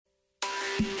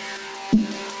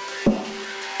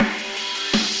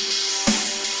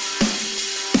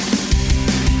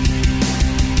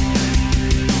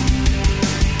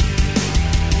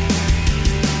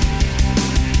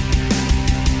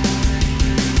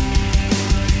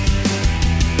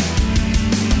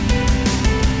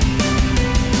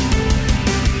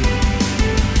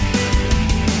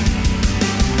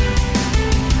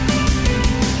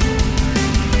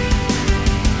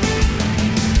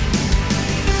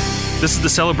This is the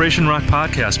Celebration Rock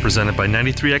Podcast presented by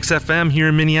 93XFM here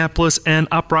in Minneapolis and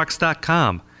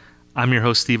uprocks.com. I'm your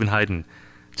host, Stephen Hayden.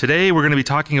 Today we're going to be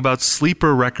talking about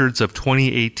sleeper records of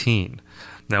 2018.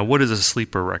 Now, what is a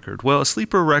sleeper record? Well, a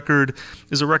sleeper record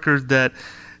is a record that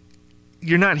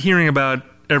you're not hearing about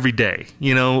every day,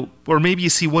 or maybe you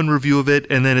see one review of it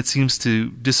and then it seems to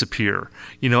disappear.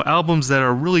 Albums that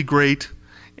are really great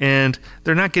and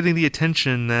they're not getting the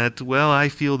attention that, well, I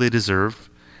feel they deserve.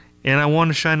 And I want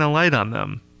to shine a light on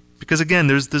them. Because again,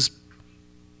 there's this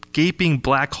gaping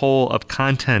black hole of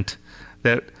content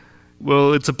that,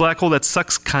 well, it's a black hole that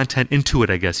sucks content into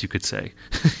it, I guess you could say.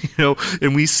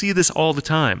 And we see this all the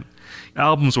time.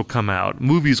 Albums will come out,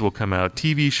 movies will come out,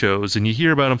 TV shows, and you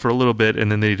hear about them for a little bit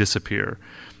and then they disappear.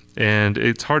 And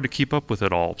it's hard to keep up with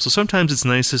it all. So sometimes it's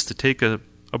nicest to take a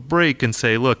break and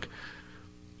say, look,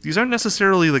 these aren't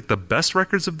necessarily like the best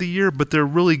records of the year, but they're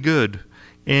really good.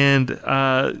 And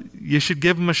you should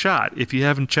give them a shot if you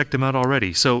haven't checked them out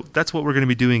already. So that's what we're going to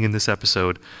be doing in this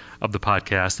episode of the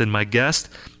podcast. And my guest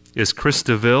is Chris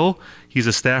Deville. He's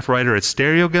a staff writer at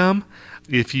Stereogum.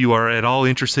 If you are at all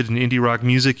interested in indie rock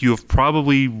music, you have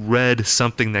probably read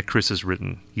something that Chris has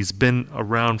written. He's been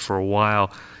around for a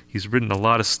while. He's written a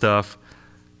lot of stuff.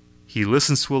 He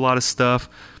listens to a lot of stuff.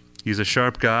 He's a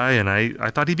sharp guy, and I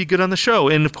thought he'd be good on the show.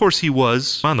 And, of course, he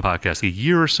was on the podcast. A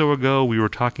year or so ago, we were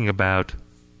talking about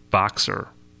Boxer,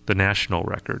 the national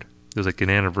record. There's like an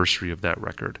anniversary of that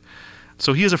record.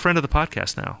 So he is a friend of the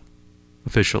podcast now,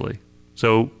 officially.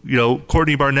 So,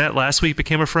 Courtney Barnett last week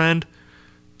became a friend.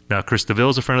 Now Chris Deville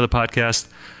is a friend of the podcast.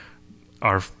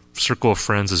 Our circle of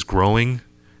friends is growing.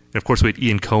 And of course, we had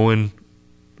Ian Cohen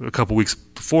a couple weeks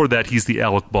before that. He's the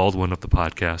Alec Baldwin of the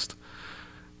podcast,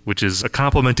 which is a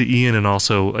compliment to Ian and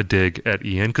also a dig at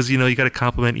Ian. Because, you got to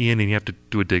compliment Ian and you have to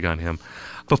do a dig on him.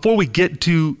 Before we get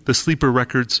to the sleeper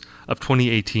records of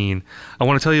 2018, I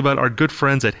want to tell you about our good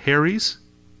friends at Harry's,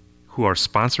 who are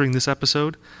sponsoring this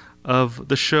episode of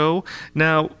the show.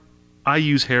 Now, I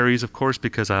use Harry's, of course,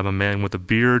 because I'm a man with a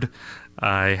beard.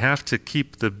 I have to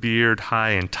keep the beard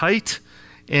high and tight,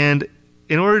 and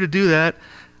in order to do that,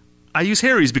 I use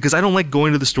Harry's because I don't like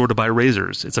going to the store to buy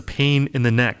razors. It's a pain in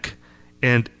the neck.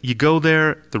 And you go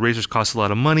there, the razors cost a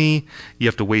lot of money, you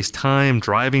have to waste time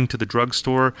driving to the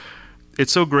drugstore.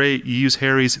 It's so great. You use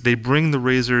Harry's. They bring the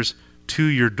razors to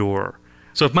your door.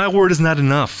 So if my word is not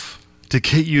enough to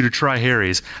get you to try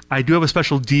Harry's, I do have a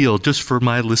special deal just for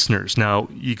my listeners. Now,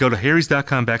 you go to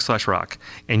harrys.com/rock,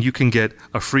 and you can get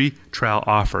a free trial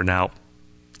offer. Now,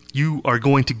 you are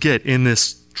going to get in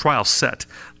this trial set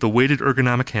the weighted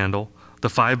ergonomic handle, the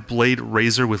 5-blade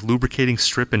razor with lubricating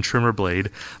strip and trimmer blade,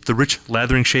 the rich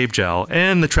lathering shave gel,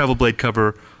 and the travel blade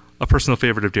cover, a personal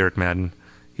favorite of Derek Madden.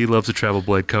 He loves the travel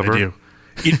blade cover. I do.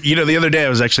 The other day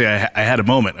I had a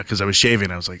moment because I was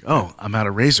shaving. I was like, oh, I'm out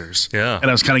of razors. Yeah. And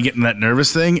I was kind of getting that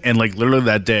nervous thing. And like literally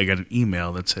that day I got an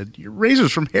email that said, your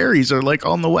razors from Harry's are like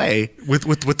on the way. With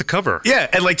the cover. Yeah.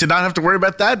 And like to not have to worry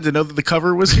about that, to know that the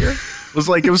cover was here,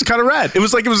 it was kind of rad. It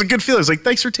was a good feeling. It was like,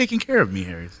 thanks for taking care of me,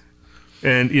 Harry's.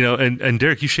 And, and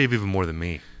Derek, you shave even more than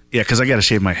me. Yeah, because I got to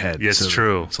shave my head. Yes, so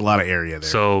true. It's a lot of area there.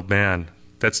 So, man,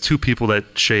 that's two people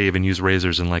that shave and use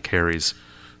razors and like Harry's.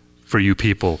 For you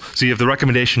people. So you have the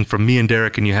recommendation from me and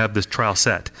Derek, and you have this trial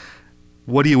set.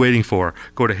 What are you waiting for?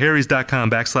 Go to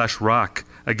harrys.com/rock.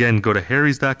 Again, go to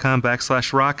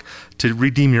harrys.com/rock to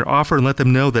redeem your offer and let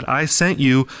them know that I sent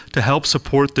you to help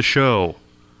support the show.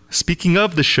 Speaking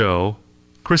of the show,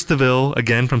 Chris Deville,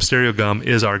 again from Stereogum,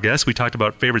 is our guest. We talked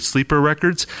about favorite sleeper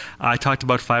records. I talked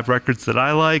about 5 records that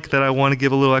I like that I want to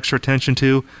give a little extra attention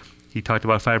to. He talked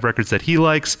about 5 records that he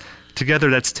likes. Together,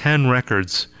 that's 10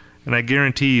 records. And I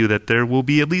guarantee you that there will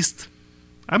be at least,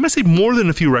 I'm going to say more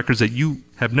than a few records that you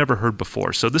have never heard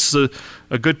before. So this is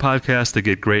a good podcast to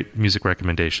get great music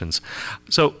recommendations.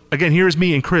 So again, here's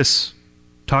me and Chris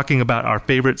talking about our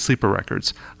favorite sleeper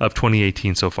records of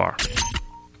 2018 so far.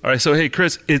 All right, so hey,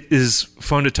 Chris, it is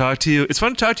fun to talk to you. It's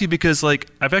fun to talk to you because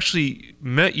I've actually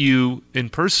met you in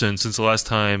person since the last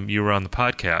time you were on the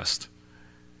podcast.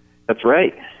 That's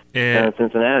right. And, down in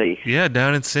Cincinnati. Yeah,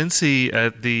 down in Cincy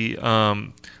at the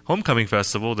Homecoming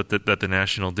Festival that the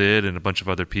National did and a bunch of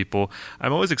other people.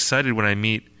 I'm always excited when I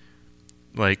meet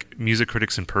like music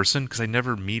critics in person because I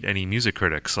never meet any music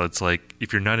critics. So it's like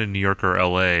if you're not in New York or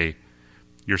LA,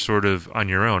 you're sort of on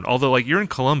your own. Although like you're in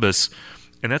Columbus,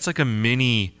 and that's like a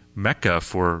mini mecca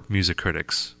for music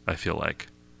critics, I feel like.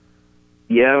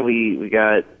 Yeah, we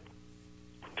got,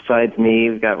 besides me,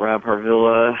 we've got Rob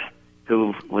Harvilla,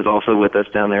 who was also with us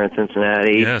down there in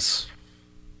Cincinnati. Yes.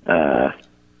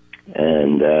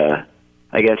 And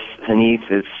I guess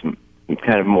Hanif is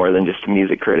kind of more than just a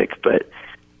music critic, but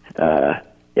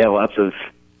yeah, lots of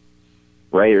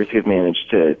writers who've managed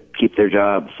to keep their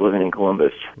jobs living in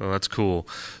Columbus. Well, that's cool.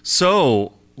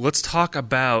 So let's talk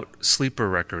about sleeper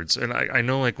records. And I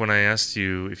know, like, when I asked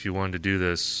you if you wanted to do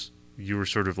this, you were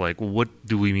sort of like, well, what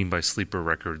do we mean by sleeper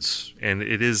records? And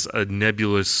it is a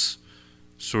nebulous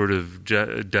sort of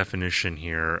definition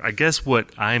here. I guess what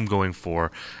I'm going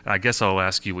for, I guess I'll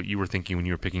ask you what you were thinking when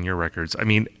you were picking your records. I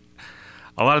mean,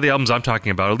 a lot of the albums I'm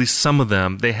talking about, at least some of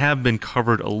them, they have been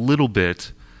covered a little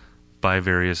bit by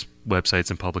various websites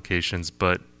and publications,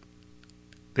 but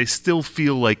they still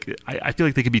feel like, I feel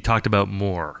like they could be talked about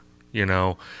more, you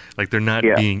know? Like they're not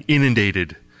being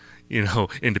inundated, you know,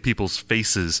 into people's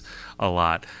faces a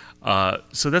lot.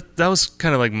 So that was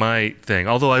kind of like my thing.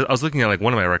 Although I was looking at like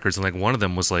one of my records, and like one of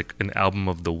them was like an album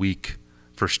of the week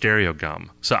for Stereogum.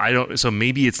 So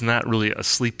maybe it's not really a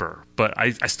sleeper, but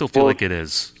I still feel like it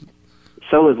is.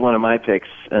 So was one of my picks,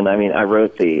 and I mean, I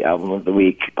wrote the album of the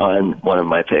week on one of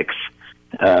my picks,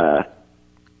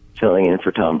 filling in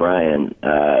for Tom Bryan.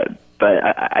 But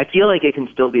I feel like it can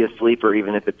still be a sleeper,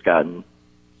 even if it's gotten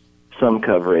some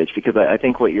coverage, because I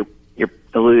think what you're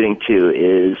alluding to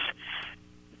is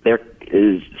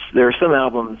there are some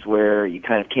albums where you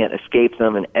kind of can't escape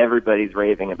them, and everybody's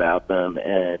raving about them,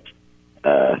 and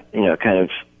kind of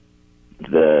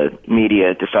the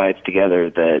media decides together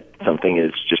that something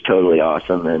is just totally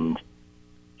awesome and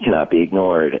cannot be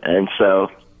ignored. And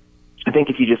so I think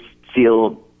if you just feel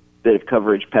a bit of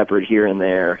coverage peppered here and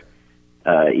there,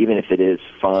 even if it is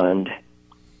fond,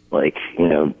 like,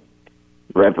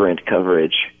 reverent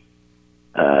coverage,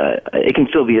 it can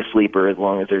still be a sleeper as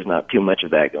long as there's not too much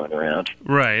of that going around.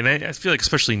 Right, and I feel like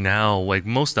especially now, like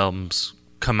most albums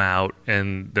come out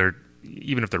and they're,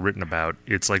 even if they're written about,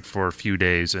 it's like for a few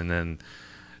days and then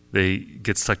they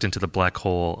get sucked into the black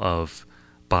hole of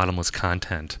bottomless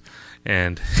content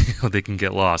and they can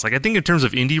get lost. Like I think in terms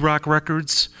of indie rock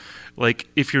records, like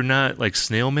if you're not like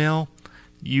Snail Mail,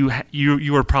 you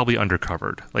are probably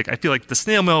undercovered. Like I feel like the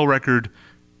Snail Mail record,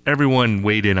 everyone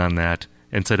weighed in on that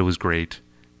and said it was great,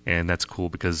 and that's cool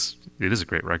because it is a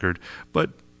great record.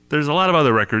 But there's a lot of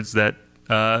other records that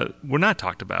were not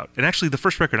talked about. And actually the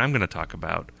first record I'm going to talk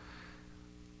about,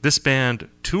 this band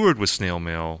toured with Snail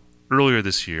Mail earlier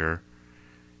this year,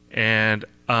 and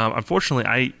unfortunately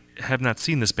I have not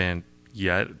seen this band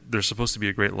yet. They're supposed to be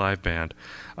a great live band.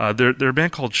 They're a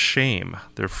band called Shame.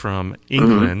 They're from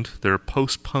England. Mm-hmm. They're a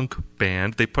post-punk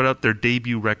band. They put out their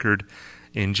debut record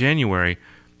in January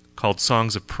called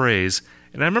Songs of Praise,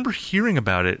 and I remember hearing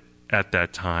about it at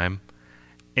that time,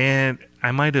 and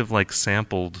I might have like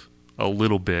sampled a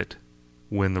little bit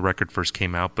when the record first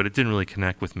came out, but it didn't really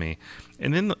connect with me.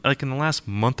 And then, like in the last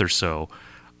month or so,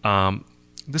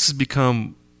 this has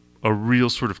become a real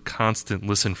sort of constant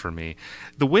listen for me.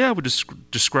 The way I would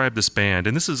describe this band,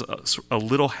 and this is a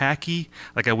little hacky,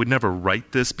 like I would never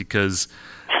write this because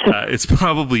it's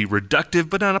probably reductive,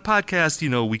 but on a podcast,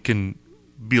 we can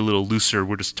be a little looser.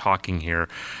 We're just talking here.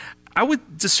 I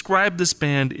would describe this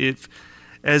band if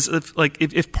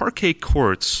Parquet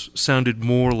Courts sounded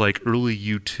more like early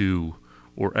U2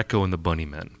 or Echo and the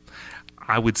Bunnymen,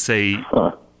 I would say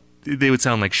they would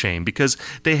sound like Shame, because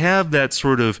they have that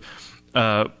sort of,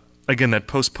 again, that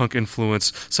post-punk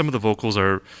influence. Some of the vocals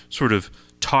are sort of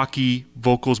talky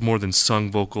vocals more than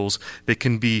sung vocals. They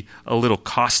can be a little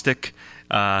caustic.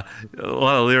 A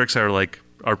lot of lyrics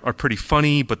are pretty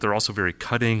funny, but they're also very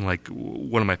cutting. Like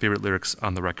one of my favorite lyrics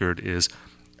on the record is,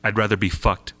 "I'd rather be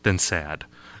fucked than sad."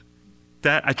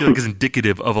 That I feel like is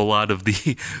indicative of a lot of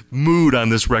the mood on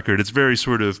this record. It's very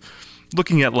sort of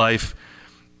looking at life,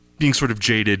 being sort of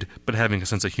jaded, but having a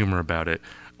sense of humor about it.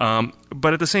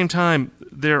 But at the same time,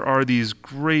 there are these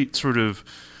great sort of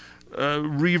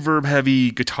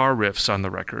reverb-heavy guitar riffs on the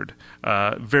record.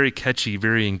 Very catchy,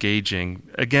 very engaging.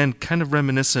 Again, kind of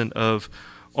reminiscent of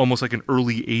almost like an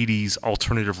early 80s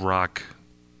alternative rock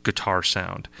guitar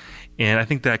sound. And I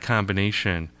think that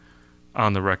combination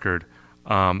on the record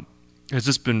has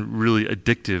just been really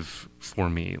addictive for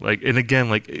me. Like, and again,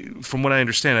 like from what I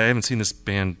understand, I haven't seen this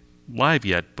band live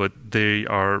yet, but they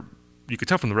are, you could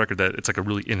tell from the record that it's like a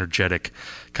really energetic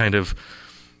kind of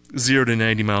 0 to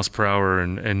 90 miles per hour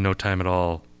and no time at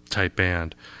all type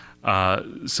band.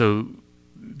 So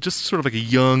just sort of like a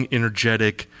young,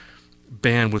 energetic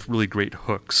band with really great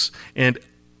hooks. And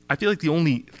I feel like the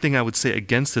only thing I would say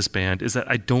against this band is that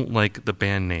I don't like the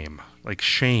band name. Like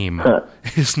Shame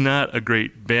is not a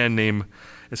great band name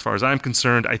as far as I'm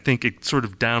concerned. I think it sort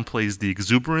of downplays the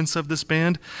exuberance of this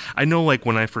band. I know, like,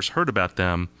 when I first heard about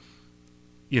them,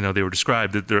 they were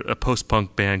described that they're a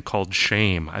post-punk band called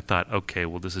Shame. I thought, okay,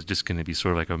 well, this is just going to be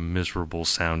sort of like a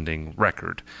miserable-sounding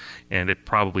record. And it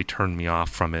probably turned me off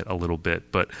from it a little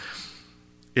bit. But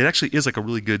it actually is like a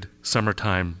really good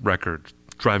summertime record,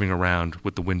 driving around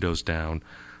with the windows down.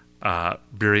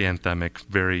 Very anthemic,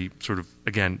 very sort of,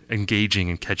 again, engaging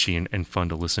and catchy and fun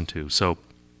to listen to. So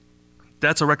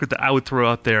that's a record that I would throw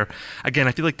out there. Again,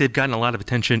 I feel like they've gotten a lot of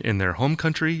attention in their home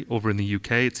country over in the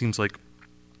UK. It seems like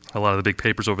a lot of the big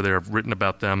papers over there have written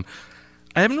about them.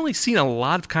 I haven't really seen a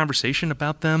lot of conversation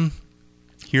about them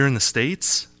here in the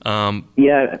States.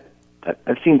 Yeah,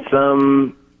 I've seen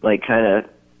some, like, kind of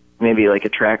maybe like a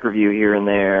track review here and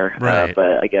there. Right.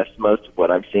 But I guess most of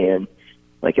what I'm seeing,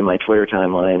 like in my Twitter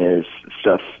timeline, is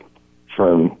stuff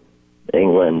from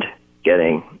England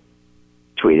getting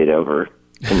tweeted over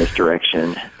in this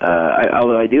direction.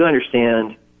 Although I do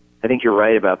understand, I think you're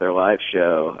right about their live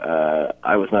show.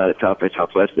 I was not at South by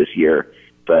Southwest this year,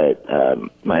 but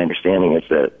my understanding is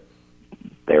that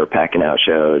they were packing out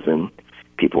shows and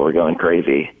people were going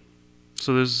crazy.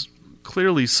 So there's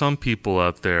clearly some people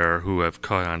out there who have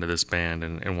caught on to this band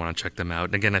and want to check them out.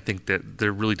 And again, I think that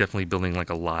they're really definitely building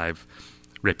like a live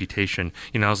reputation.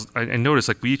 I noticed,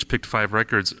 like, we each picked 5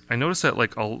 records. I noticed that,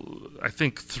 like, I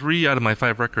think 3 out of my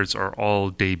 5 records are all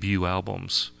debut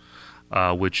albums,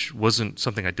 which wasn't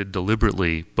something I did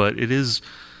deliberately, but it is.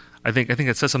 I think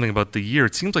it says something about the year.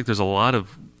 It seems like there's a lot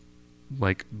of,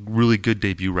 like, really good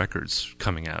debut records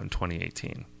coming out in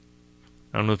 2018.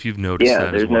 I don't know if you've noticed that. Yeah,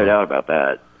 there's as well. no doubt about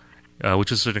that.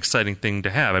 Which is an exciting thing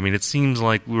to have. I mean, it seems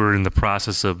like we're in the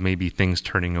process of maybe things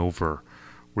turning over,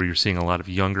 where you're seeing a lot of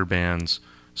younger bands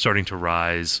starting to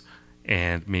rise,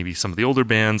 and maybe some of the older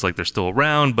bands, like, they're still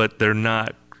around, but they're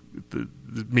not,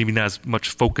 maybe not as much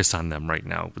focus on them right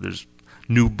now. But there's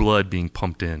new blood being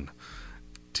pumped in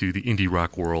to the indie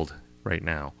rock world right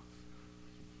now.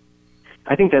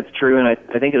 I think that's true, and I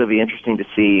think it'll be interesting to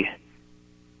see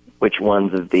which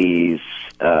ones of these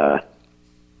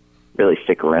really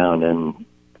stick around and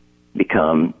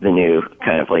become the new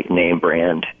kind of like name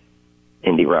brand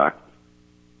indie rock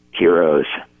heroes.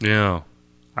 Yeah.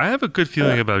 I have a good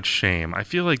feeling about Shame. I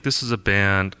feel like this is a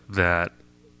band that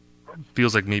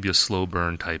feels like maybe a slow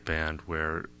burn type band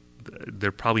where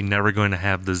they're probably never going to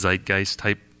have the zeitgeist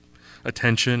type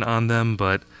attention on them,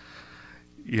 but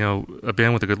a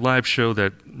band with a good live show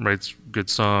that writes good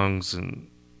songs and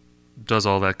does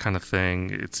all that kind of thing.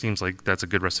 It seems like that's a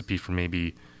good recipe for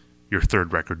maybe your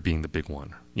third record being the big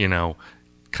one.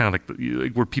 Kind of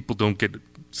like where people don't get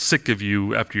sick of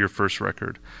you after your first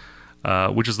record.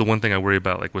 Which is the one thing I worry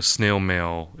about, like with Snail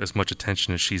Mail, as much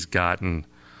attention as she's gotten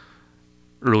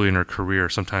early in her career,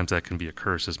 sometimes that can be a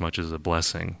curse as much as a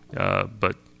blessing.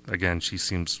 But again, she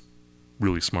seems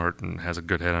really smart and has a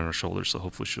good head on her shoulders, so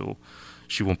hopefully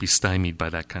she won't be stymied by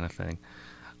that kind of thing.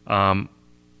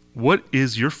 What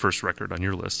is your first record on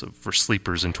your list for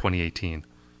sleepers in 2018?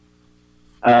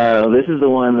 This is the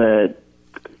one that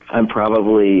I'm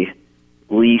probably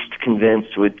least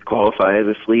convinced would qualify as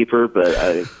a sleeper, but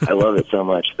I love it so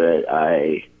much that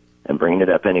I am bringing it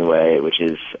up anyway, which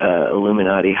is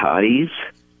Illuminati Hotties.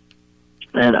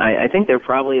 And I think they're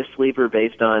probably a sleeper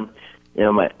based on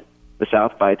the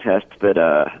South by test that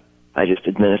I just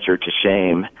administered to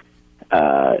Shame.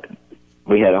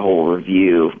 We had a whole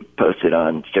review posted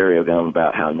on Stereogum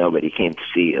about how nobody came to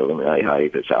see Illuminati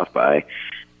Hotties at South by.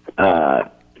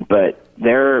 But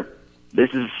this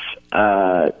is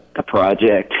a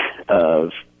project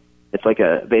of, it's like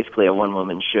basically a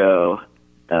one-woman show.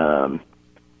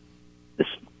 This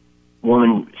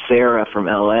woman, Sarah from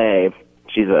LA,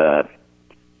 she's a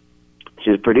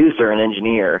producer and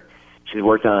engineer. She's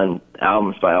worked on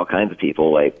albums by all kinds of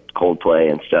people, like Coldplay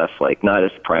and stuff, like not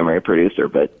as the primary producer,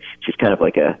 but she's kind of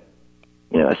like a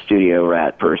studio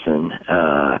rat person.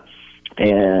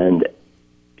 And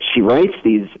she writes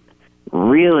these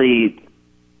really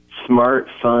smart,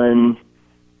 fun,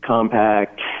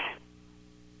 compact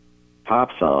pop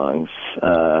songs,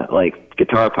 like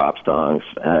guitar pop songs.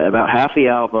 About half the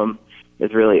album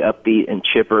is really upbeat and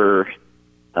chipper,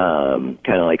 kind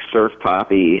of like surf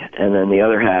poppy, and then the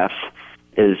other half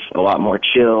is a lot more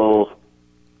chill,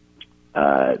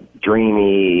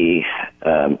 dreamy,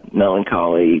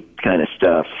 melancholy kind of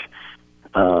stuff.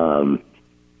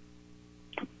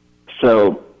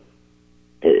 So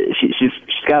she's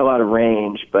got a lot of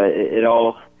range, but it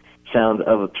all sounds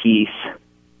of a piece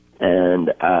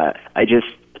and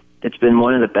it's been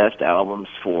one of the best albums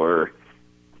for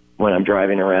when I'm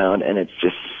driving around, and it's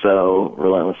just so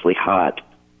relentlessly hot.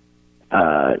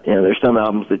 There's some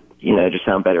albums that just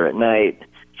sound better at night,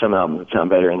 some albums that sound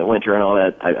better in the winter, and all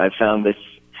that. I found this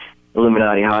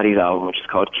Illuminati Hotties album, which is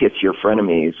called Kiss Your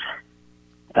Frenemies,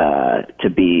 to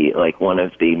be like one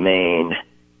of the main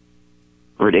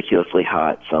ridiculously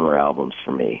hot summer albums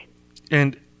for me.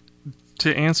 And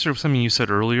to answer something you said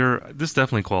earlier, this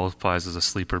definitely qualifies as a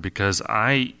sleeper because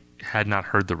I had not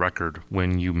heard the record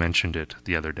when you mentioned it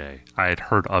the other day. I had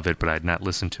heard of it, but I had not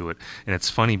listened to it. And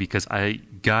it's funny because I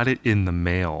got it in the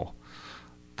mail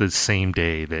the same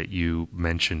day that you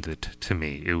mentioned it to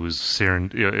me. It was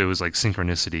it was like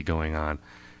synchronicity going on.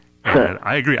 And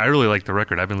I agree. I really like the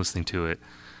record. I've been listening to it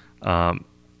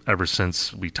ever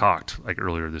since we talked, like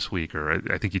earlier this week, or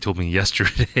I think you told me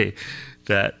yesterday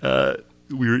that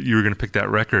you were going to pick that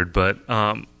record. But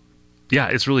yeah,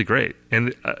 it's really great.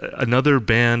 And another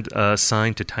band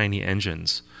signed to Tiny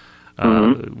Engines,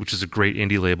 which is a great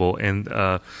indie label. And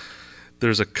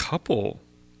there's a couple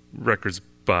records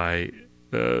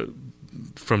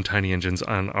from Tiny Engines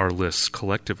on our lists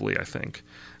collectively, I think.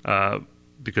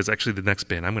 Because actually the next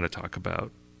band I'm going to talk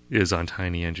about is on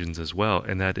Tiny Engines as well,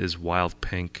 and that is Wild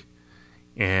Pink.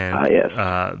 And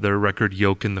yes. Their record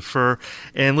Yoke in the Fur.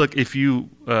 And look, if you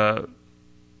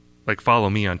follow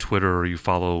me on Twitter or you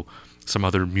follow some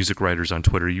other music writers on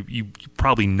Twitter, you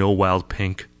probably know Wild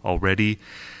Pink already.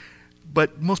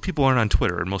 But most people aren't on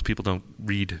Twitter, and most people don't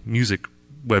read music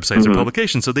websites or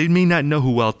publications, so they may not know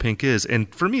who Wild Pink is.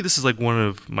 And for me, this is like one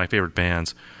of my favorite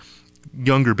bands,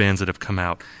 younger bands that have come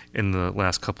out in the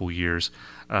last couple years.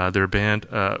 They're a band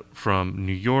from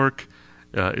New York.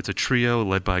 It's a trio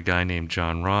led by a guy named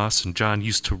John Ross, and John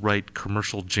used to write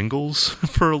commercial jingles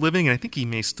for a living, and I think he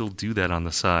may still do that on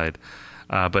the side.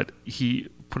 But he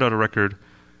put out a record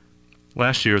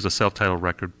last year as a self-titled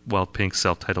record, Wild Pink's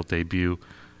self-titled debut.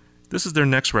 This is their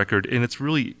next record, and it's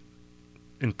really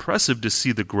impressive to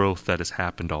see the growth that has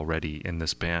happened already in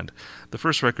this band. The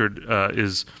first record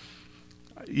is,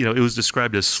 it was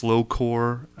described as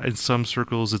slowcore in some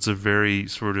circles. It's a very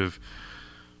sort of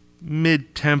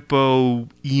mid-tempo,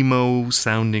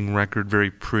 emo-sounding record,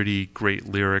 very pretty, great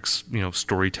lyrics,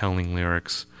 storytelling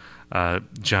lyrics.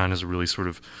 John is a really sort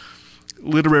of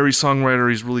literary songwriter.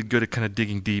 He's really good at kind of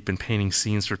digging deep and painting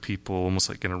scenes for people, almost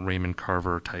like in a Raymond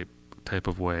Carver type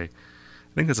of way.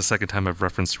 I think that's the second time I've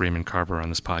referenced Raymond Carver on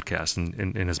this podcast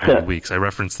in as many weeks. I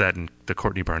referenced that in the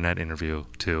Courtney Barnett interview,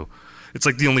 too. It's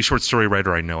like the only short story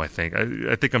writer I know, I think.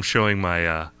 I think I'm showing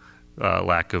my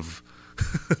lack of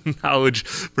knowledge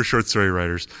for short story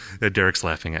writers. Derek's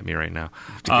laughing at me right now.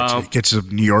 Get some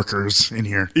New Yorkers in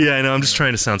here. Yeah, I know. I'm just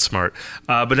trying to sound smart.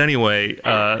 But anyway,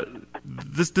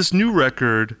 this new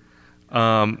record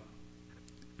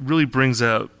really brings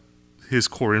out his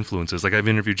core influences. Like, I've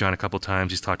interviewed John a couple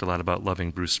times. He's talked a lot about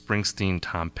loving Bruce Springsteen,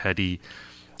 Tom Petty.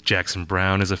 Jackson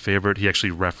Browne is a favorite. He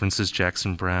actually references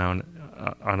Jackson Browne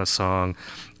on a song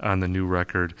on the new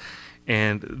record.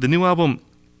 And the new album,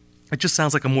 it just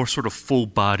sounds like a more sort of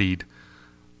full-bodied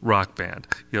rock band.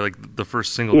 Like the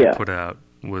first single they put out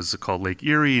was called Lake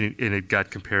Erie, and it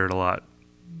got compared a lot,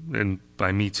 and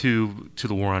by me too, to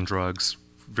The War on Drugs.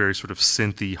 Very sort of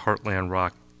synthy, heartland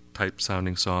rock type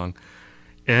sounding song.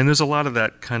 And there's a lot of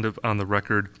that kind of on the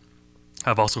record.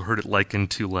 I've also heard it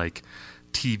likened to like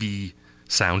TV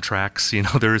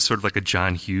soundtracks. There is sort of like a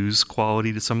John Hughes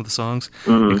quality to some of the songs,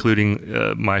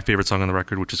 including my favorite song on the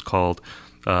record, which is called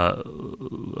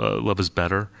Love is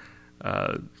Better.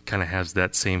 Kind of has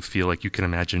that same feel. Like you can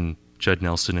imagine Judd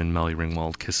Nelson and Molly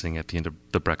Ringwald kissing at the end of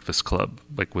The Breakfast Club,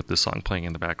 like with this song playing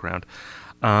in the background.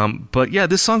 But yeah,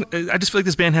 this song, I just feel like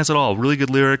this band has it all. Really good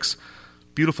lyrics,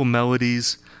 beautiful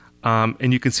melodies,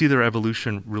 and you can see their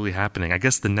evolution really happening. I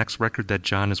guess the next record that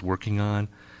John is working on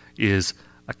is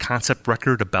a concept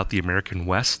record about the American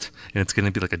West, and it's going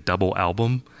to be like a double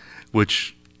album,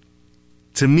 which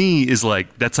to me is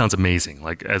like, that sounds amazing.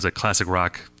 Like, as a classic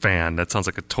rock fan, that sounds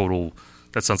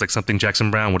like something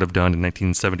Jackson Browne would have done in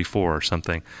 1974 or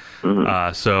something.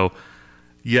 So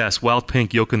yes, Wild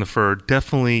Pink, Yoke in the Fur,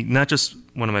 definitely not just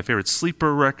one of my favorite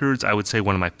sleeper records, I would say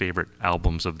one of my favorite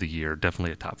albums of the year.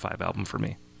 Definitely a top 5 album for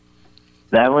me.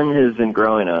 That one has been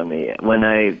growing on me. When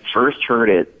I first heard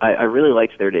it, I really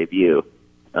liked their debut.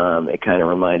 It kind of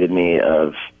reminded me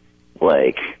of,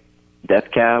 like, Death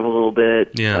Cab a little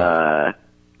bit. Yeah.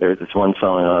 There's this one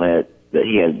song on it that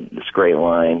he had this great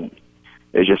line.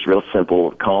 It was just real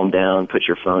simple. Calm down, put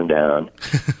your phone down.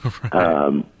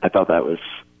 Right. I thought that was,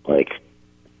 like,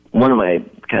 one of my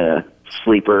kind of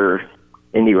sleeper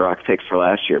indie rock picks for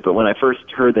last year. But when I first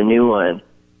heard the new one,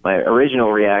 my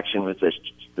original reaction was this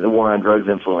the war on drugs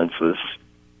influence was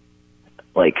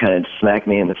like kind of smacked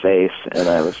me in the face, and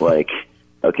I was like,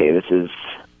 okay, this is.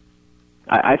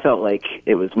 I felt like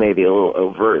it was maybe a little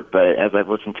overt, but as I've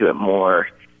listened to it more,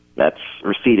 that's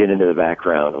receded into the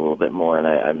background a little bit more, and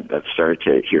I've started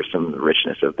to hear some of the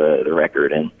richness of the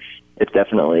record, and it's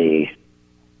definitely.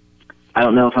 I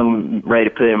don't know if I'm ready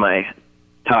to put it in my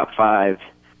top 5,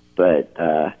 but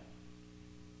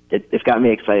it's got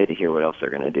me excited to hear what else they're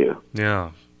going to do.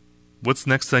 Yeah. What's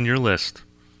next on your list?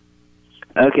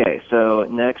 Okay, so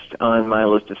next on my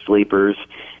list of sleepers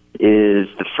is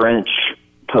the French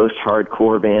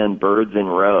post-hardcore band Birds in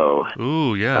Row.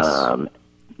 Ooh, yes.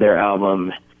 Their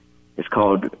album is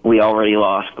called We Already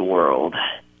Lost the World.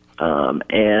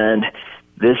 And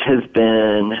this has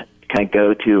been kind of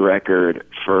go-to record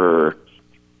for...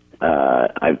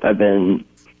 I've been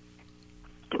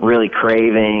really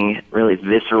craving really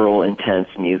visceral, intense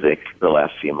music the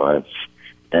last few months.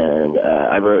 And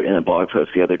I wrote in a blog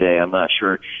post the other day, I'm not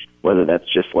sure whether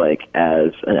that's just like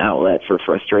as an outlet for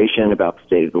frustration about the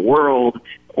state of the world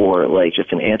or like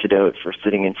just an antidote for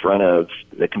sitting in front of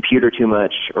the computer too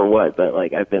much or what, but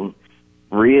like I've been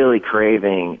really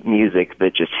craving music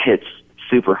that just hits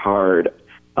super hard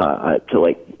to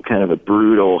like kind of a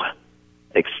brutal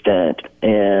extent.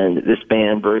 And this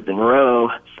band, Birds in Row,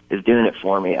 is doing it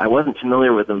for me. I wasn't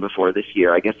familiar with them before this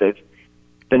year. I guess they've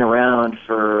been around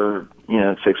for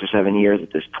 6 or 7 years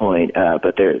at this point,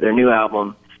 but their new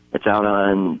album, it's out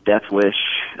on Death Wish,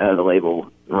 the label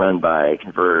run by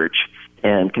Converge,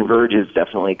 and Converge is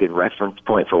definitely a good reference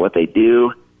point for what they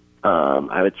do.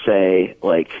 I would say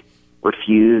like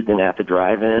Refused and At the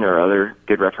Drive-In are other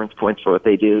good reference points for what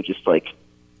they do, just like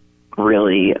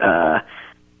really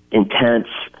intense,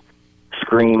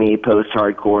 screamy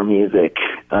post-hardcore music.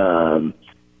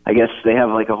 I guess they have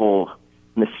like a whole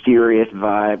mysterious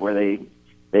vibe where they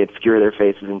obscure their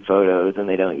faces in photos and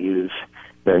they don't use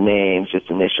their names, just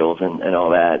initials and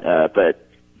all that. But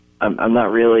I'm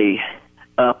not really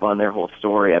up on their whole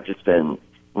story. I've just been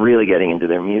really getting into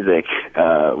their music,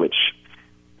 which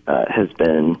has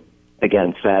been,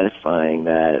 again, satisfying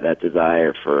that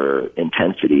desire for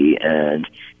intensity and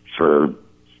for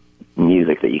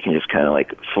music that you can just kind of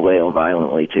like flail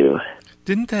violently to.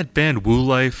 Didn't that band Woo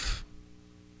Life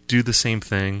do the same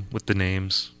thing with the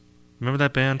names? Remember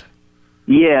that band?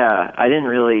 Yeah, I didn't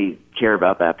really care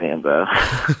about that band though.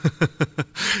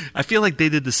 I feel like they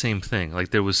did the same thing. Like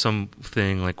there was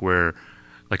something like where,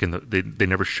 like they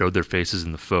never showed their faces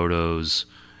in the photos,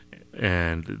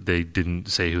 and they didn't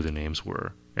say who the names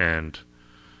were. And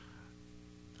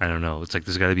I don't know. It's like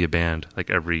there's got to be a band like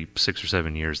every 6 or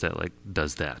 7 years that like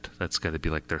does that. That's got to be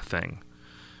like their thing.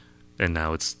 And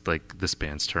now it's like this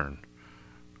band's turn.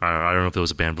 I don't know if there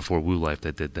was a band before Woo Life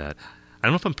that did that. I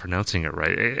don't know if I'm pronouncing it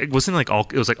right. It wasn't like all.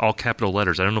 It was like all capital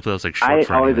letters. I don't know if that was like short for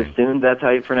anything. I always assumed that's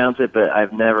how you pronounce it, but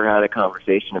I've never had a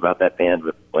conversation about that band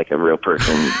with like a real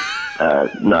person,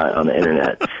 not on the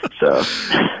internet. So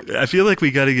I feel like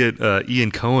we got to get Ian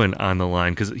Cohen on the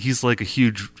line because he's like a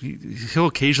huge. He'll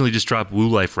occasionally just drop Woo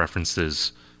Life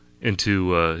references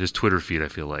into his Twitter feed. I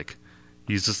feel like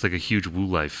he's just like a huge Woo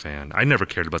Life fan. I never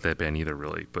cared about that band either,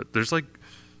 really. But there's like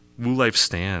Woo Life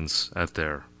stans out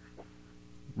there.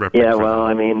 Yeah, well,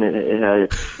 I mean,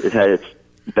 it had its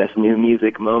best new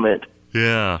music moment.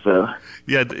 Yeah. So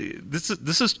yeah, this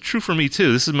is true for me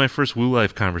too. This is my first Woo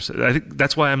Life conversation. I think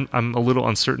that's why I'm a little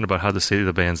uncertain about how to say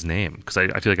the band's name because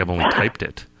I feel like I've only typed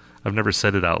it. I've never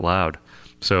said it out loud.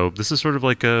 So this is sort of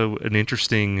like an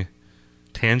interesting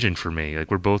tangent for me. Like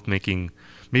we're both making.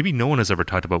 Maybe no one has ever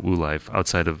talked about Woo Life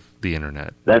outside of the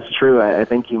internet. That's true. I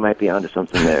think you might be onto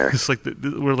something there. It's like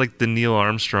we're like the Neil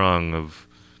Armstrong of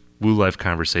Woo Life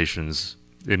conversations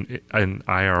in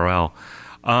IRL.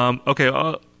 Okay,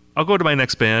 I'll go to my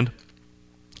next band.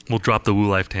 We'll drop the Woo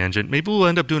Life tangent. Maybe we'll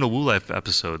end up doing a Woo Life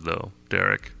episode, though,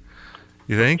 Derek.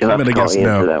 You think? I'm going to guess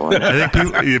no. I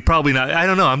think probably not. I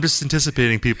don't know. I'm just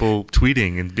anticipating people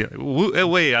tweeting and be like,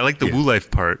 wait, I like the Woo Life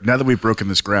part. Now that we've broken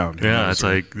this ground. Yeah, it's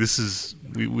like this is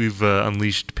we've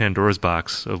unleashed Pandora's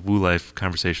box of Woo Life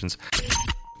conversations.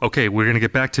 Okay, we're going to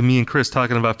get back to me and Chris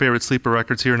talking about favorite sleeper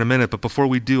records here in a minute, but before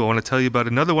we do, I want to tell you about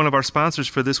another one of our sponsors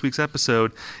for this week's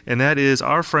episode, and that is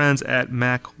our friends at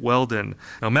Mack Weldon.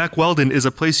 Now, Mack Weldon is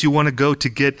a place you want to go to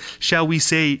get, shall we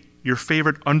say, your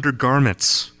favorite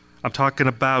undergarments. I'm talking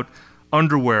about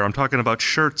underwear, I'm talking about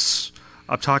shirts,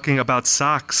 I'm talking about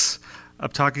socks,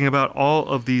 I'm talking about all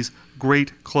of these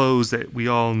great clothes that we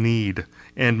all need.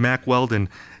 And Mack Weldon,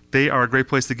 they are a great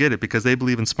place to get it because they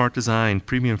believe in smart design,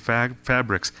 premium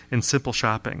fabrics, and simple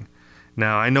shopping.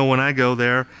 Now, I know when I go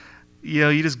there,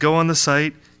 you just go on the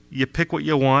site, you pick what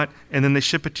you want, and then they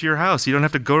ship it to your house. You don't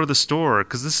have to go to the store,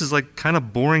 because this is like kind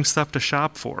of boring stuff to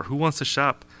shop for. Who wants to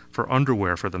shop for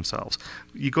underwear for themselves?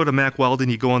 You go to Mack Weldon,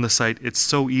 you go on the site, it's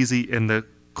so easy, and the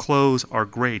clothes are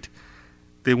great.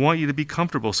 They want you to be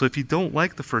comfortable, so if you don't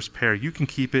like the first pair, you can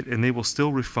keep it, and they will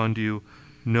still refund you,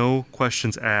 no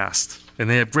questions asked. And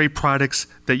they have great products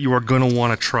that you are going to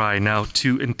want to try. Now,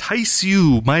 to entice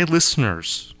you, my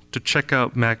listeners, to check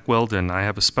out Mack Weldon, I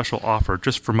have a special offer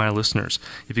just for my listeners.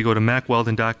 If you go to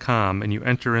MackWeldon.com and you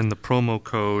enter in the promo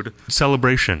code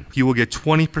CELEBRATION, you will get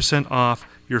 20% off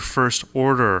your first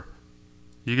order.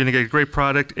 You're going to get a great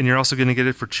product, and you're also going to get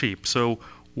it for cheap. So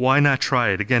why not try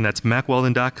it? Again, that's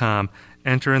MackWeldon.com.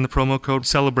 Enter in the promo code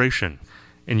CELEBRATION,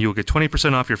 and you will get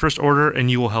 20% off your first order,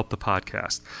 and you will help the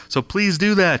podcast. So please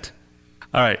do that.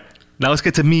 All right, now let's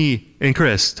get to me and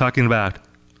Chris talking about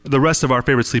the rest of our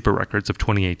favorite sleeper records of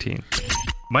 2018.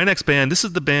 My next band, this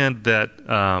is the band that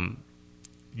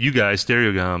you guys,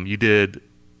 Stereogum, you did.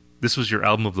 This was your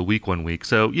album of the week one week.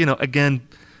 So, again,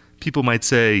 people might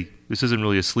say this isn't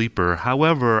really a sleeper.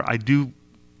 However, I do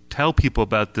tell people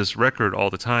about this record all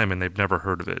the time, and they've never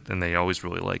heard of it, and they always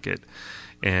really like it.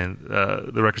 And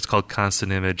the record's called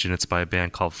Constant Image, and it's by a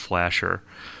band called Flasher.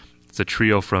 It's a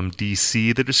trio from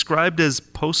D.C. They're described as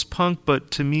post-punk, but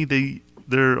to me,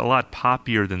 they're a lot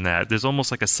poppier than that. There's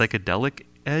almost like a psychedelic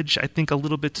edge, I think, a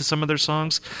little bit to some of their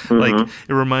songs. Mm-hmm. Like,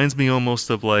 it reminds me almost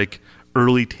of like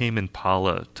early Tame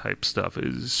Impala type stuff.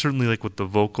 It's certainly like with the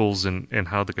vocals and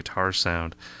how the guitars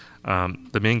sound.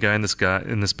 The main guy in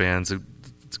this band's a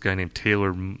guy named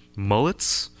Taylor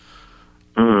Mullitz.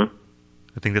 Mm-hmm.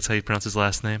 I think that's how you pronounce his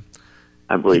last name.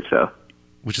 I believe so.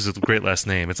 Which is a great last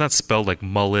name. It's not spelled like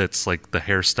mullets, like the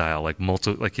hairstyle,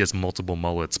 like he has multiple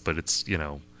mullets, but it's,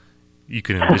 you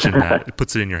can envision that. It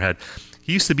puts it in your head.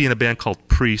 He used to be in a band called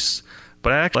Priests,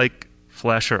 but I actually like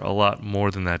Flasher a lot more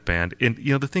than that band. And,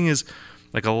 the thing is,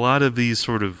 like a lot of these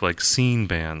sort of like scene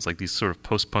bands, like these sort of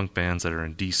post-punk bands that are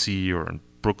in D.C. or in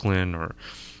Brooklyn or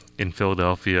in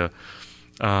Philadelphia,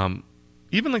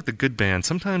 even like the good bands,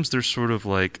 sometimes there's sort of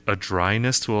like a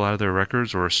dryness to a lot of their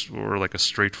records, or like a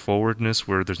straightforwardness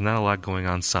where there's not a lot going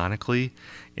on sonically.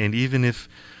 And even if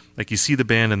like you see the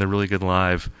band and they're really good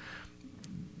live,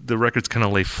 the records kind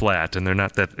of lay flat and they're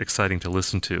not that exciting to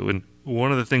listen to. And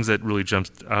one of the things that really jumps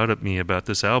out at me about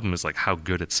this album is like how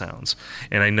good it sounds.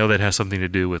 And I know that has something to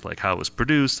do with like how it was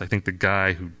produced. I think the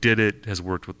guy who did it has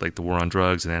worked with like the War on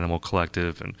Drugs and Animal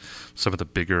Collective and some of the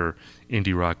bigger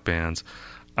indie rock bands.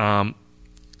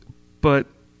 But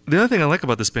the other thing I like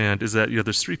about this band is that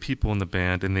there's three people in the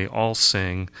band and they all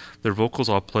sing. Their vocals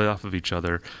all play off of each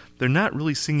other. They're not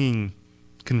really singing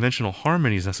conventional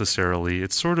harmonies necessarily.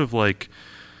 It's sort of like,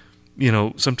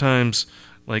 sometimes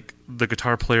like the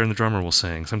guitar player and the drummer will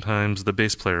sing. Sometimes the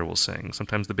bass player will sing.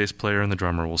 Sometimes the bass player and the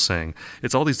drummer will sing.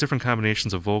 It's all these different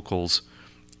combinations of vocals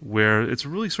where it's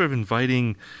really sort of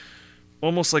inviting,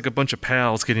 almost like a bunch of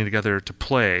pals getting together to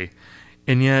play.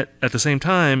 And yet at the same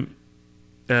time,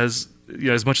 as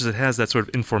much as it has that sort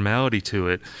of informality to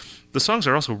it, the songs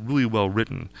are also really well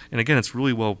written. And again, it's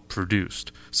really well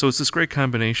produced. So it's this great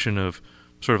combination of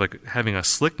sort of like having a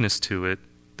slickness to it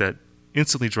that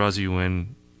instantly draws you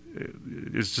in.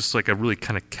 It's just like a really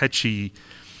kind of catchy,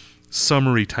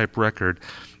 summery type record.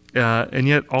 And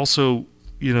yet also,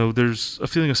 there's a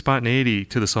feeling of spontaneity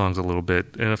to the songs a little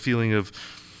bit and a feeling of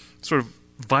sort of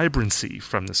vibrancy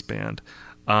from this band.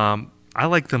 I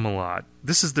like them a lot.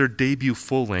 This is their debut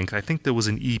full length. I think there was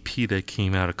an EP that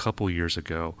came out a couple years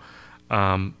ago.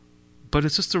 But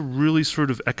it's just a really sort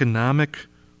of economic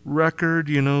record.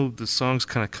 The songs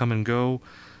kind of come and go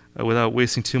without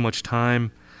wasting too much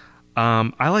time.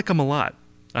 I like them a lot.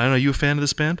 I don't know, you a fan of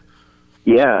this band?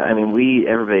 Yeah, I mean,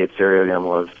 everybody at Stereogum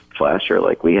loved Flasher.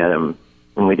 Like, we had them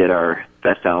when we did our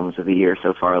best albums of the year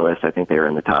so far list. I think they were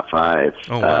in the top 5.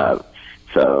 Oh, wow.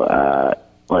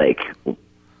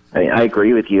 I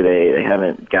agree with you. They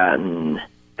haven't gotten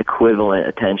equivalent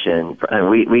attention.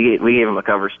 We gave them a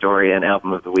cover story and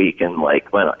album of the week and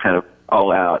like went kind of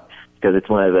all out because it's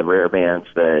one of the rare bands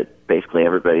that basically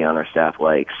everybody on our staff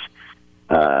likes.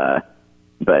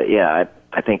 But yeah,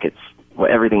 I think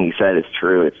everything you said is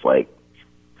true. It's like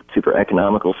super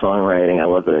economical songwriting. I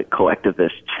love the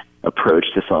collectivist approach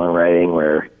to songwriting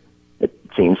where it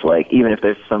seems like even if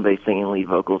there's somebody singing lead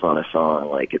vocals on a song,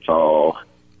 like it's all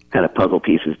kind of puzzle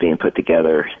pieces being put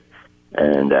together,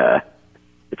 and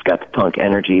it's got the punk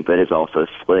energy, but it's also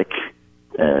slick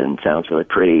and sounds really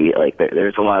pretty. Like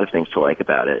there's a lot of things to like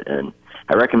about it, and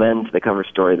I recommend the cover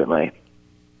story that my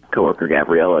coworker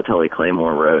Gabriella Tully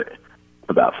Claymore wrote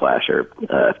about Flasher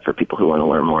for people who want to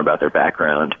learn more about their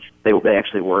background. They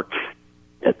actually work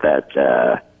at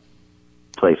that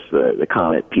place, the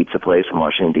Comet Pizza place in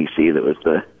Washington, D.C. that was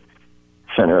the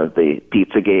center of the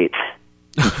Pizzagate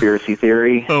conspiracy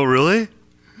theory. Oh, really?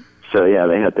 So, yeah,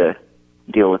 they had to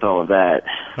deal with all of that.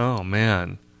 Oh,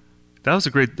 man. That was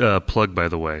a great plug, by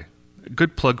the way.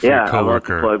 Good plug for your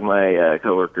coworker. I love to plug my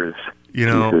coworkers'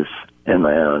 pieces and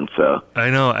my own. So I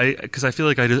know, because I feel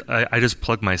like I just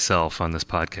plug myself on this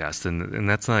podcast, and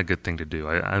that's not a good thing to do.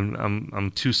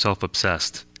 I'm too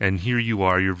self-obsessed, and here you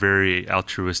are. You're very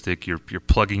altruistic. You're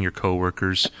plugging your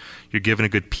coworkers. You're giving a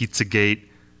good Pizzagate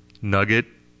nugget,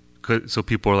 so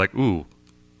people are like, "Ooh,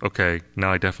 okay,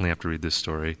 now I definitely have to read this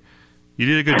story." You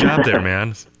did a good job there,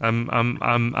 man.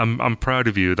 I'm proud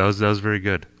of you. That was very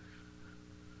good.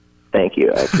 Thank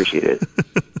you. I appreciate it.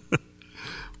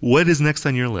 What is next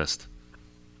on your list?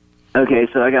 Okay,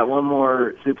 so I got one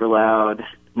more super loud,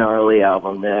 gnarly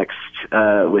album next,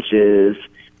 which is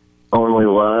Only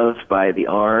Love by The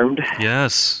Armed.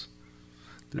 Yes.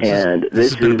 This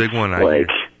has been a big one, I hear.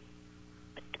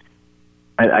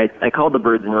 I called the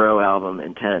Birds in a Row album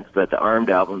intense, but the Armed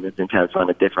album is intense on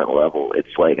a different level.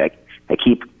 It's like I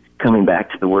keep coming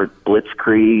back to the word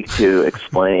blitzkrieg to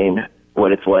explain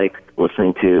what it's like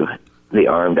listening to the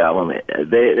Armed album.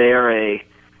 They are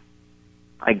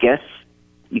I guess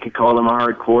you could call them a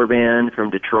hardcore band from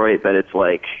Detroit, but it's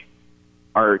like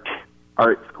art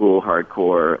school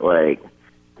hardcore. Like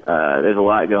there's a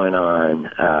lot going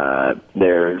on.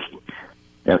 There's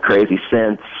crazy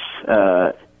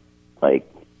synths. Like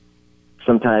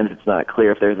sometimes it's not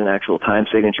clear if there's an actual time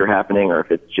signature happening or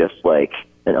if it's just like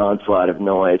an onslaught of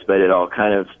noise, but it all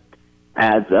kind of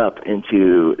adds up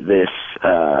into this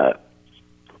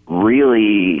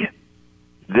really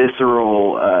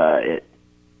visceral.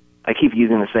 I keep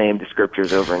using the same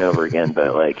descriptors over and over again,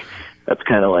 but like that's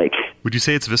kind of like. Would you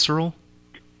say it's visceral?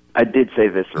 I did say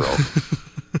visceral.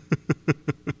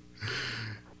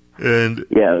 And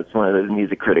yeah, it's one of those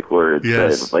music critic words.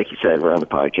 Yes. But like you said, we're on the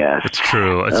podcast. It's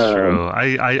true. It's true.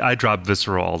 I drop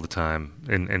visceral all the time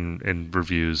in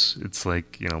reviews. It's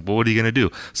like, well, what are you going to do?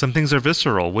 Some things are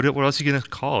visceral. What else are you going to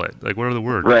call it? Like, what are the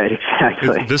words? Right,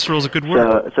 exactly. Visceral is a good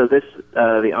word. So this,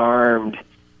 The Armed,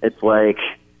 it's like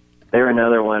they're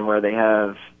another one where they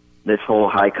have this whole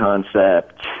high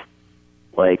concept,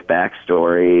 like,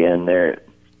 backstory, and they're,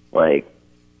 like,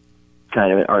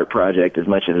 kind of an art project as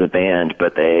much as a band,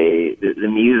 but the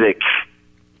music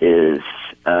is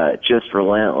just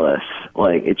relentless.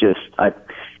 Like I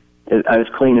was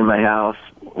cleaning my house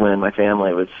when my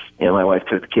family was, my wife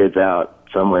took the kids out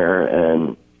somewhere,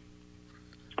 and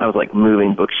I was like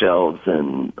moving bookshelves,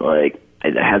 and like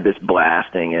I had this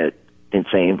blasting at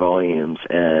insane volumes,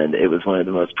 and it was one of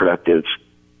the most productive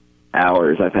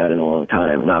hours I've had in a long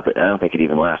time. Not that I don't think it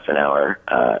even lasts an hour,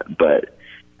 but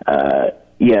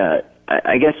yeah.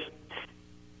 I guess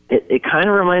it kind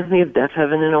of reminds me of Death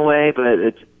Heaven in a way, but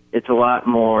it's a lot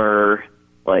more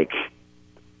like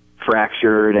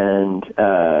fractured and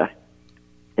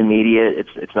immediate.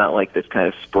 It's not like this kind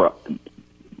of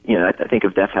I think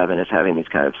of Death Heaven as having these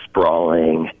kind of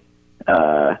sprawling,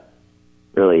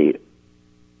 really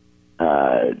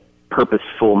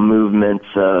purposeful movements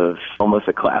of almost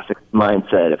a classic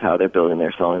mindset of how they're building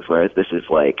their songs, whereas this is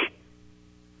like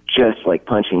just like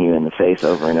punching you in the face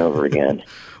over and over again.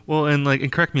 Well,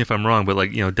 and correct me if I'm wrong, but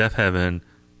Death Heaven,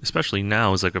 especially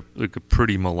now, is like a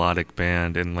pretty melodic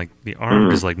band, and like The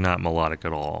Armed is like not melodic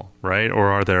at all, right? Or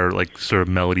are there like sort of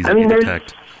melodies that you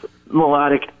detect? There's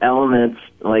melodic elements,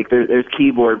 like there's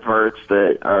keyboard parts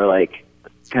that are like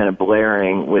kind of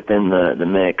blaring within the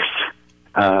mix.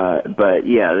 But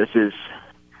yeah, this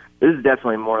is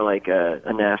definitely more like a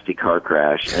nasty car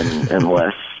crash and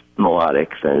less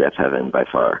melodic than Death Heaven by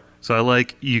far. So I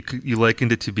like you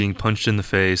likened it to being punched in the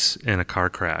face and a car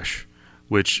crash,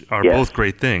 which are both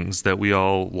great things that we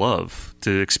all love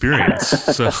to experience.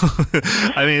 So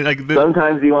I mean,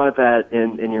 sometimes you want that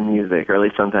in your music, or at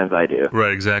least sometimes I do.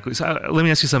 Right, exactly. So let me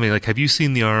ask you something. Like, have you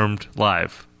seen The Armed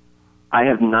live? I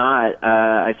have not.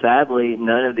 Sadly,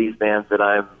 none of these bands that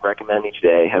I'm recommending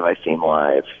today have I seen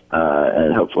live,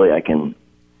 and hopefully I can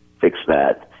fix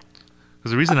that.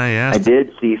 Because the reason I asked... I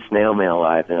did see Snail Mail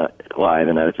live,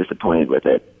 and I was disappointed with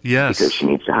it. Yes. Because she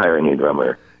needs to hire a new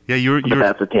drummer. Yeah, but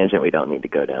that's a tangent we don't need to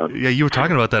go down. Yeah, you were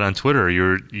talking about that on Twitter.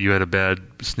 You had a bad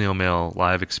Snail Mail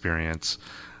live experience,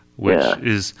 which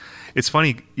is... It's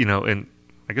funny, and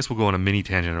I guess we'll go on a mini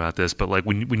tangent about this, but like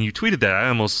when you tweeted that,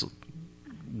 I was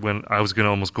going to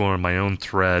almost go on my own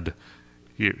thread.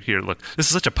 Here, look. This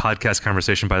is such a podcast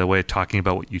conversation, by the way, talking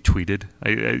about what you tweeted.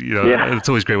 It's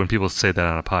always great when people say that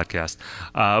on a podcast.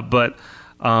 But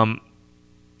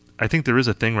I think there is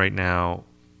a thing right now,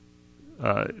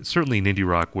 certainly in indie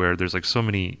rock, where there's like so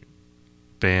many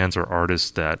bands or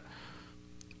artists that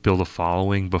build a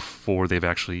following before they've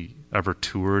actually ever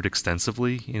toured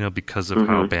extensively, because of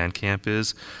how Bandcamp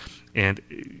is. And,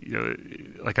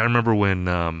 like I remember when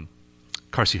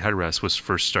Car Seat Headrest was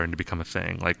first starting to become a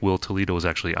thing, like Will Toledo was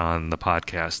actually on the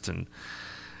podcast, and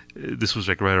this was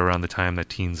like right around the time that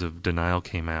Teens of Denial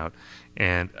came out.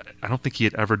 And I don't think he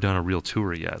had ever done a real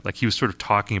tour yet. Like he was sort of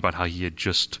talking about how he had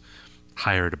just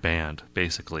hired a band,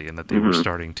 basically, and that they were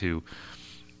starting to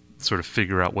sort of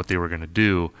figure out what they were going to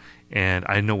do. And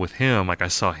I know with him, like I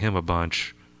saw him a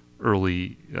bunch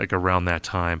early, like around that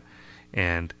time,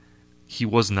 and he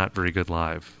was not very good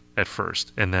live at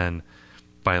first. And then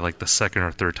by like the second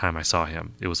or third time I saw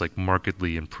him, it was like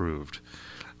markedly improved.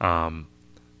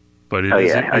 But I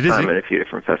saw him at a few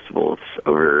different festivals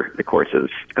over the course of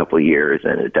a couple of years,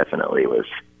 and it definitely was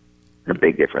a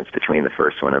big difference between the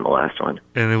first one and the last one.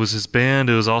 And it was his band.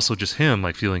 It was also just him,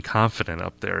 like feeling confident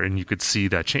up there, and you could see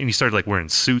that change. He started like wearing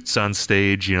suits on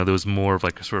stage. There was more of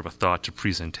like a sort of a thought to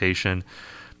presentation.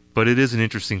 But it is an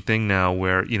interesting thing now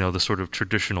where, the sort of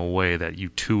traditional way that you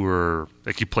tour,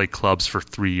 like you play clubs for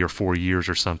 3 or 4 years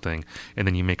or something, and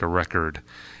then you make a record.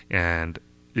 And,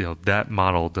 that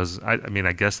model does, I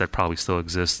guess that probably still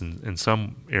exists in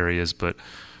some areas, but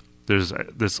there's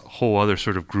this whole other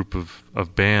sort of group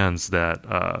of bands that,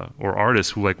 or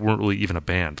artists who like weren't really even a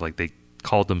band. Like they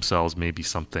called themselves maybe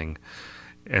something,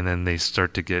 and then they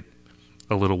start to get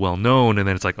a little well known, and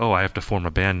then it's like, oh, I have to form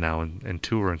a band now and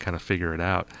tour and kind of figure it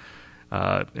out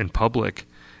in public.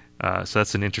 So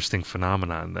that's an interesting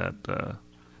phenomenon that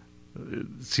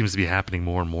seems to be happening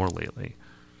more and more lately.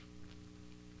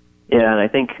 Yeah, and I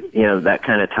think that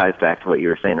kind of ties back to what you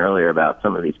were saying earlier about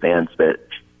some of these bands that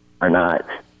are not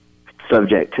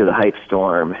subject to the hype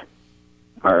storm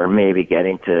are maybe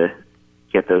getting to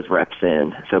get those reps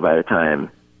in. So by the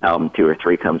time album 2 or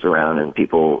 3 comes around and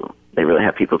they really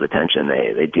have people's attention,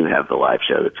 they do have the live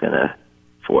show that's going to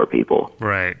floor people.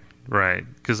 Right.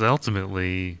 Because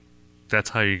ultimately, that's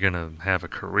how you're going to have a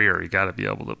career. You got to be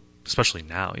able to, especially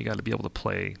now, you got to be able to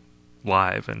play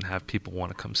live and have people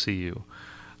want to come see you.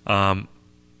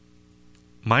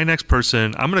 My next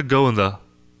person, I'm going to go in the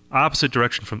opposite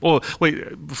direction from... Oh,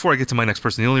 wait, before I get to my next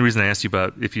person, the only reason I asked you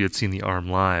about if you had seen the Arm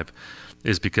live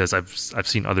is because I've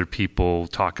seen other people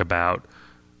talk about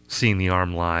seeing the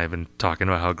Arm live and talking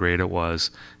about how great it was,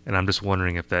 and I'm just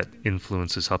wondering if that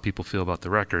influences how people feel about the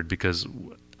record, because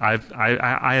I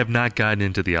have not gotten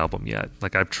into the album yet.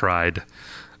 Like I've tried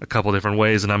a couple different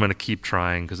ways, and I'm going to keep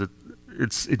trying because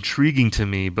it's intriguing to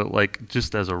me, but like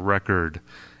just as a record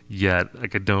yet,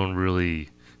 like it hasn't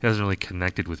really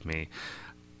connected with me.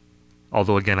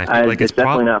 Although again, I feel like it's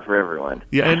definitely not for everyone.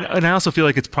 Yeah, and I also feel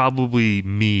like it's probably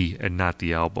me and not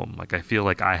the album. Like I feel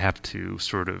like I have to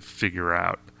sort of figure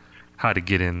out how to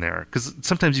get in there, because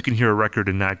sometimes you can hear a record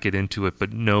and not get into it,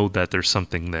 but know that there's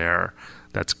something there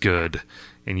that's good,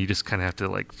 and you just kind of have to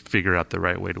like figure out the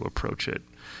right way to approach it.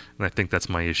 And I think that's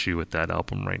my issue with that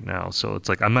album right now. So it's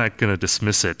like I'm not going to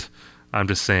dismiss it. I'm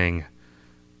just saying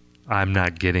I'm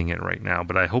not getting it right now,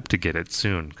 but I hope to get it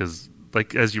soon, because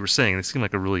like as you were saying, they seem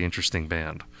like a really interesting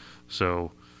band.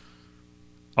 So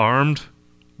Armed,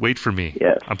 wait for me.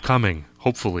 Yes. I'm coming,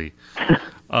 hopefully.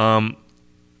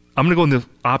 I'm going to go in the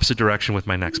opposite direction with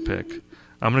my next pick.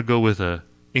 I'm going to go with a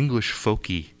English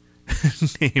folkie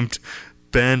named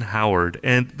Ben Howard.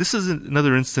 And this is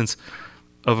another instance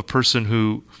of a person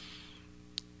who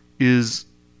is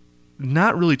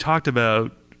not really talked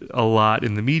about a lot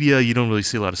in the media. You don't really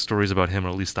see a lot of stories about him, or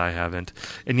at least I haven't.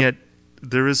 And yet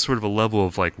there is sort of a level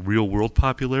of like real world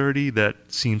popularity that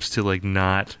seems to like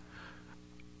not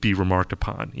be remarked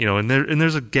upon. And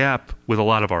there's a gap with a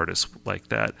lot of artists like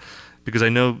that. Because I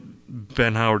know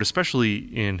Ben Howard, especially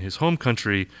in his home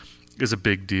country, is a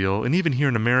big deal. And even here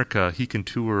in America, he can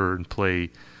tour and play,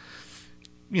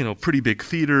 pretty big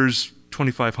theaters,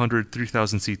 2,500,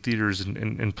 3,000 seat theaters,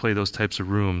 and play those types of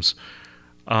rooms.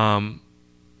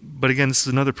 But again, this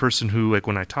is another person who, like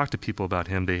when I talk to people about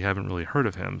him, they haven't really heard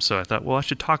of him. So I thought, well, I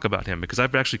should talk about him, because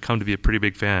I've actually come to be a pretty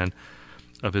big fan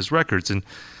of his records. And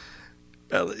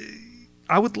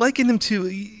I would liken him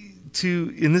to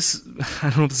in this, I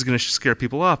don't know if this is going to scare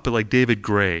people off, but like David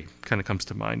Gray kind of comes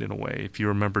to mind in a way. If you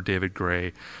remember David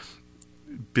Gray,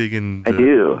 big in the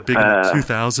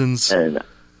 2000s.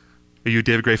 Are you a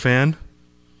David Gray fan?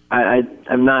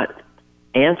 I'm not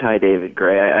anti-David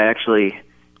Gray. I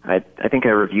think I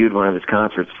reviewed one of his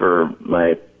concerts for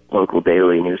my local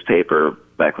daily newspaper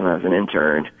back when I was an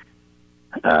intern.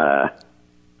 I'm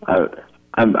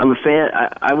a fan.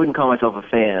 I wouldn't call myself a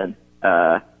fan.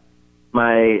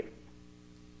 My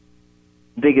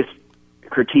biggest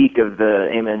critique of the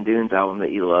Amen Dunes album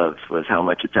that you loved was how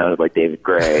much it sounded like David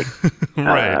Gray.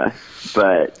 Right.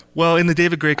 But Well, in the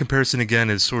David Gray comparison again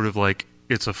is sort of like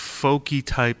it's a folky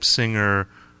type singer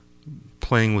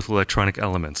playing with electronic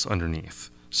elements underneath.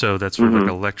 So that's sort of like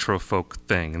electro folk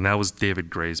thing, and that was David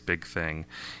Gray's big thing.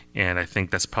 And I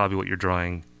think that's probably what you're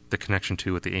drawing the connection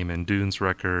to with the Amen Dunes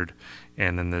record.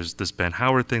 And then there's this Ben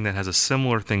Howard thing that has a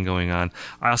similar thing going on.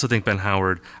 I also think Ben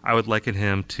Howard, I would liken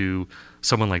him to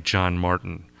someone like John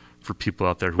Martin for people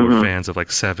out there who are fans of like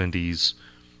 70s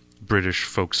British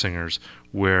folk singers,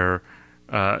 where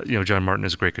John Martin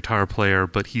is a great guitar player,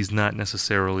 but he's not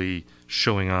necessarily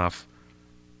showing off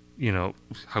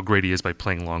how great he is by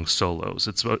playing long solos.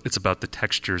 It's about the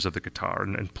textures of the guitar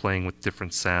and playing with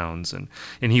different sounds, and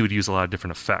he would use a lot of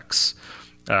different effects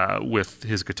with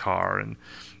his guitar, and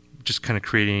just kind of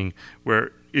creating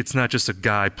where it's not just a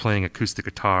guy playing acoustic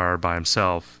guitar by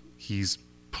himself. He's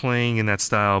playing in that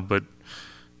style, but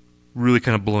really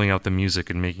kind of blowing out the music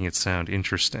and making it sound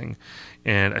interesting.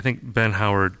 And I think Ben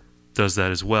Howard does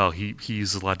that as well. He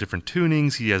uses a lot of different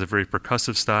tunings. He has a very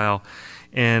percussive style,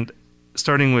 and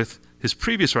starting with his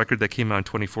previous record that came out in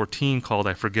 2014 called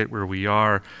I Forget Where We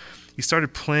Are, he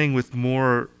started playing with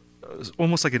more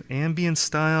almost like an ambient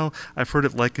style. I've heard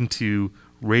it likened to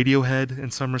Radiohead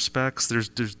in some respects. There's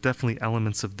definitely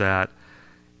elements of that,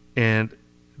 and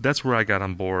that's where I got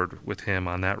on board with him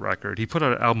on that record. He put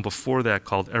out an album before that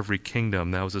called Every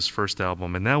Kingdom. That was his first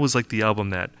album, and that was like the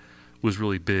album that was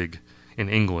really big in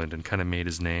England and kind of made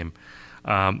his name.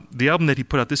 The album that he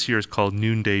put out this year is called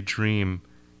Noonday Dream,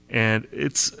 and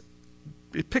it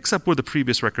picks up where the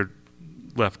previous record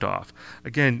left off.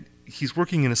 Again, he's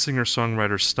working in a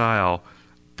singer-songwriter style,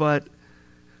 but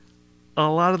a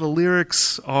lot of the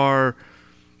lyrics are,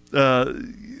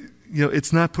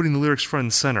 it's not putting the lyrics front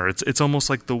and center. It's almost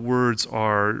like the words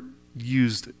are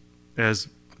used as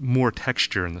more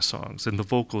texture in the songs, and the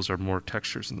vocals are more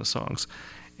textures in the songs.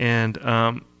 And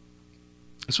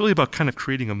it's really about kind of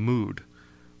creating a mood,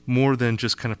 more than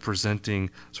just kind of presenting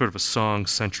sort of a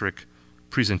song-centric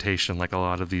presentation like a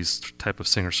lot of these type of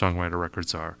singer-songwriter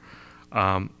records are.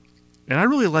 And I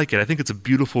really like it. I think it's a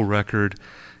beautiful record,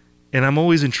 and I'm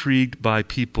always intrigued by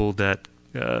people that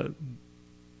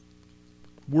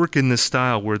work in this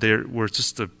style where it's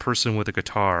just a person with a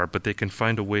guitar, but they can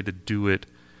find a way to do it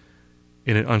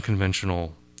in an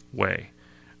unconventional way,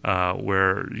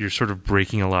 where you're sort of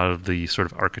breaking a lot of the sort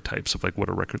of archetypes of like what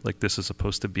a record like this is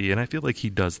supposed to be. And I feel like he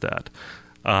does that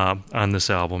on this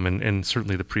album, and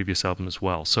certainly the previous album as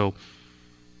well. So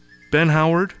Ben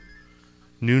Howard,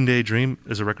 Noonday Dream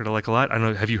is a record I like a lot. I don't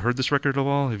know, have you heard this record at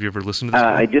all? Have you ever listened to this?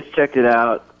 I just checked it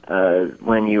out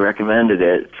when you recommended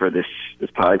it for this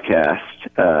podcast.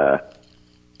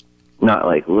 Not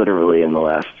like literally in the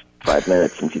last 5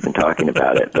 minutes since you've been talking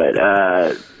about it,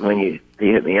 but when you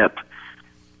hit me up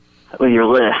with your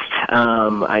list,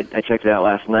 I checked it out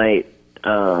last night,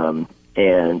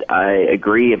 and I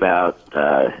agree about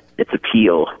its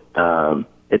appeal.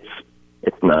 It's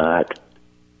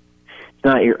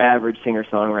not your average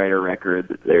singer-songwriter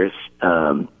record. There's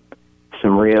some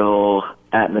real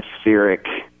atmospheric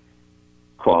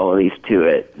qualities to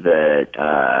it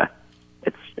that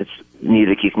it's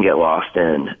music you can get lost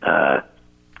in.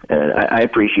 And I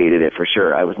appreciated it for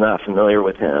sure. I was not familiar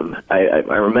with him. I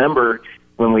remember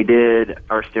when we did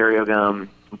our Stereogum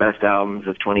Best Albums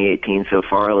of 2018 so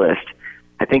far list,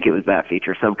 I think it was that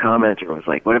feature. Some commenter was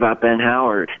like, "What about Ben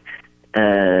Howard?"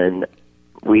 And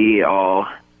we all,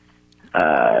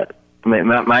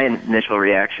 my initial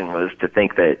reaction was to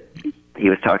think that he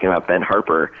was talking about Ben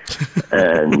Harper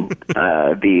and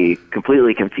be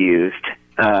completely confused.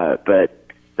 But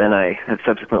then I have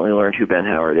subsequently learned who Ben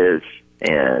Howard is,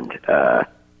 and I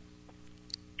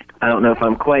don't know if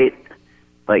I'm quite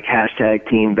like hashtag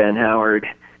Team Ben Howard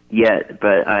yet,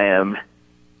 but I am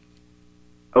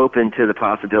open to the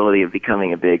possibility of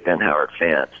becoming a big Ben Howard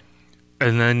fan.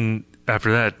 And then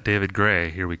after that, David Gray,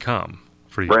 here we come.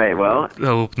 For you. Right, well,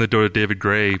 I'll open the door to David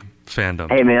Gray fandom.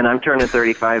 Hey man, I'm turning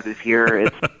 35 this year.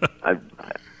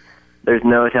 There's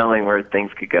no telling where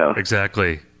things could go.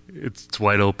 Exactly. It's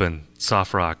wide open.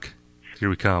 Soft rock. Here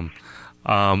we come.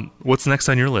 What's next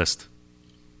on your list?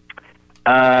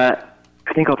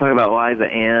 I think I'll talk about Liza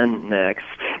Ann next.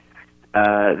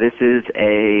 This is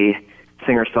a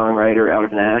singer-songwriter out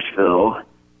of Nashville.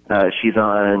 She's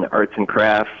on Arts and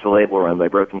Crafts, the label run by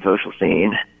Broken Social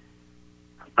Scene.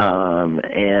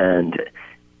 And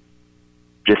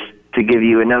just to give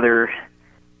you another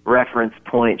reference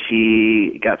point,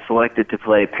 she got selected to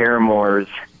play Paramore's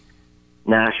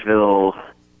Nashville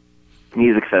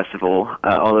Music Festival,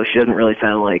 although she doesn't really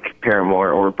sound like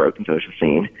Paramore or Broken Social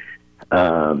Scene.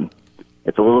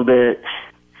 It's a little bit,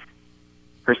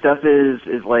 her stuff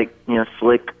is like,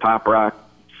 slick pop rock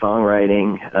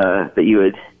songwriting that you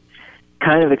would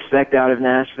kind of expect out of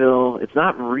Nashville. It's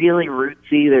not really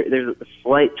rootsy. There's a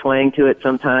slight twang to it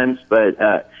sometimes, but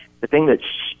the thing that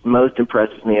most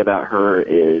impresses me about her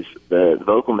is the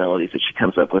vocal melodies that she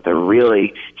comes up with are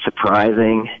really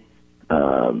surprising,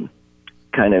 kind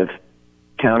of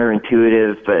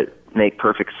counterintuitive, but make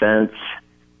perfect sense.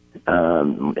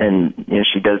 And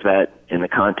she does that in the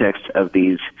context of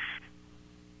these.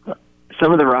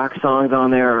 Some of the rock songs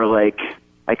on there are like,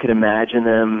 I could imagine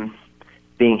them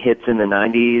being hits in the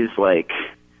 90s, like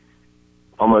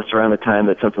almost around the time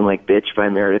that something like Bitch by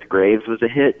Meredith Graves was a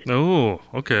hit. Oh,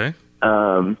 okay.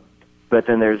 But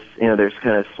then there's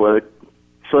kind of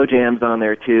slow jams on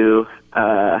there too.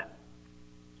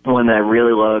 One that I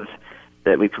really loved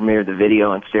that we premiered the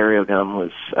video on Stereogum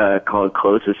was called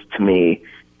Closest to Me,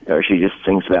 or she just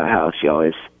sings about how she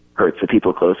always hurts the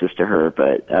people closest to her,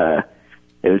 but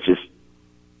it was just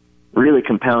really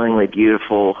compellingly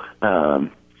beautiful.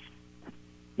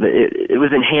 It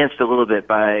was enhanced a little bit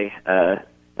by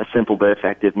a simple but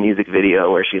effective music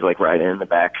video where she's like riding in the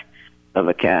back of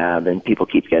a cab and people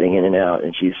keep getting in and out,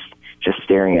 and she's just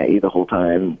staring at you the whole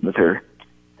time with her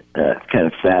kind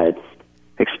of sad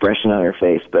expression on her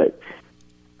face. But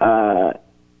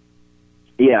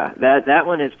yeah, that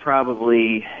one is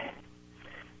probably,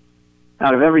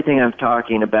 out of everything I'm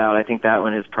talking about, I think that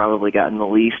one has probably gotten the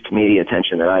least media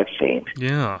attention that I've seen.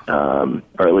 Yeah.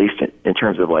 Or at least in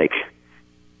terms of like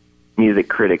music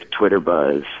critic Twitter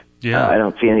buzz. Yeah. I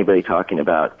don't see anybody talking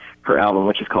about her album,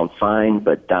 which is called Fine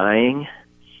But Dying.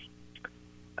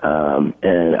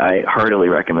 And I heartily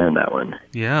recommend that one.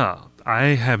 Yeah. I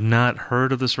have not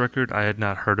heard of this record. I had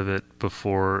not heard of it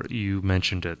before you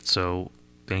mentioned it. So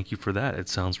thank you for that. It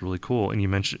sounds really cool. And you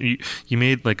mentioned you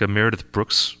made like a Meredith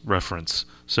Brooks reference.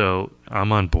 So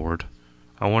I'm on board.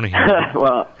 I want to hear it.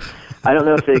 Well, I don't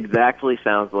know if it exactly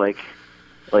sounds like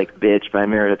Bitch by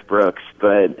Meredith Brooks,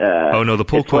 but oh no, the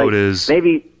pull quote is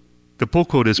maybe the pull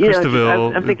quote is Chris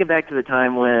Deville. I'm thinking back to the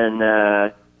time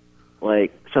when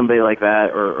like somebody like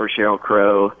that or Sheryl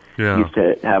Crow used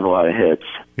to have a lot of hits.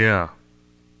 Yeah.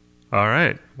 All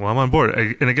right. Well, I'm on board.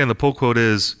 And again, the pull quote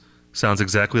sounds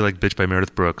exactly like Bitch by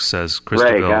Meredith Brooks, says Chris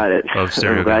Deville got it. of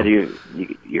Stereogum. I'm glad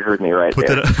you heard me right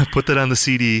there. Put that on the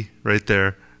CD right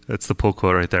there. That's the pull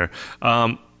quote right there.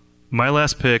 My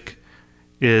last pick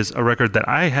is a record that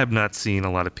I have not seen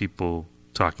a lot of people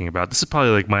talking about. This is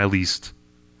probably like my least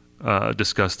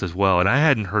discussed as well, and I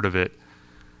hadn't heard of it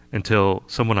until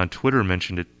someone on Twitter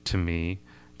mentioned it to me.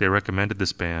 They recommended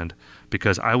this band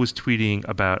because I was tweeting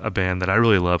about a band that I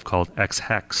really love called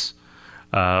X-Hex,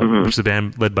 which is a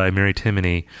band led by Mary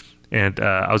Timony, and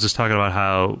I was just talking about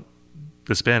how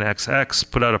this band X-Hex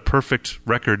put out a perfect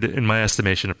record, in my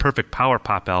estimation, a perfect power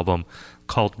pop album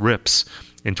called Rips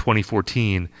in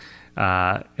 2014,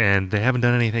 and they haven't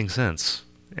done anything since.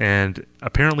 And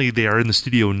apparently they are in the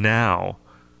studio now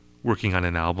working on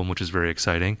an album, which is very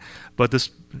exciting. But this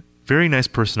very nice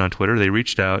person on Twitter, they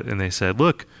reached out and they said,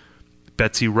 look,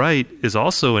 Betsy Wright is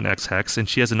also in X-Hex, and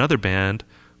she has another band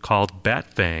called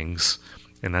Bat Fangs,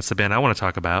 and that's the band I want to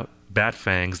talk about, Bat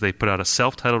Fangs. They put out a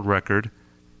self-titled record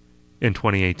in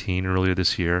 2018, earlier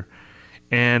this year.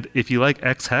 And if you like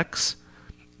X-Hex,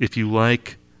 if you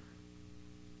like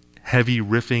heavy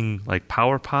riffing, like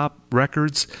power pop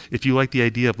records, if you like the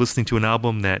idea of listening to an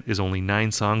album that is only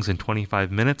 9 songs in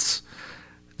 25 minutes,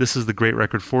 this is the great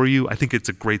record for you. I think it's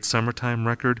a great summertime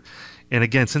record. And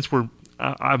again, since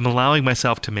I'm allowing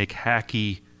myself to make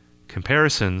hacky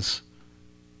comparisons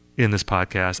in this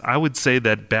podcast, I would say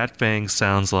that Bat Fang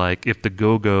sounds like if the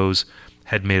Go-Go's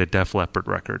had made a Def Leppard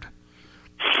record.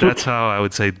 That's how I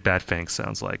would say Bat Fang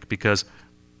sounds like, because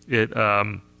it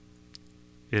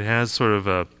has sort of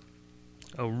a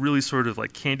really sort of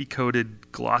like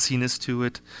candy-coated glossiness to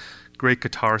it, great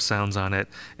guitar sounds on it,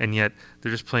 and yet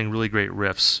they're just playing really great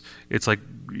riffs. It's like,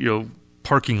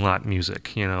 parking lot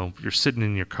music. You're sitting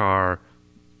in your car,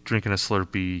 drinking a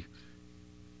Slurpee,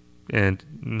 and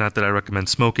not that I recommend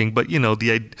smoking, but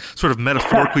the sort of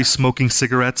metaphorically smoking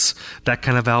cigarettes, that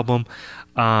kind of album.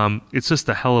 It's just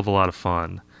a hell of a lot of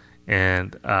fun.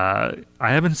 And I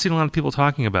haven't seen a lot of people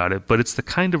talking about it, but it's the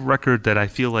kind of record that I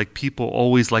feel like people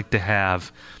always like to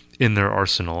have in their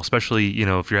arsenal, especially,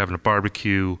 if you're having a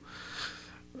barbecue,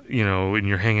 and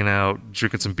you're hanging out,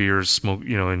 drinking some beers,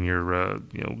 and you're,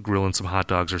 grilling some hot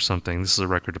dogs or something. This is a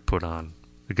record to put on.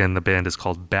 Again, the band is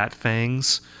called Bat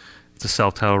Fangs. It's a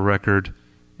self-titled record,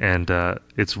 and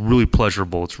it's really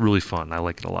pleasurable. It's really fun. I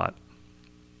like it a lot.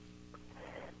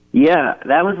 Yeah,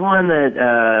 that was one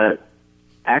that...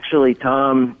 Actually,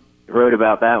 Tom wrote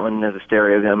about that one as a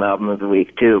Stereogum album of the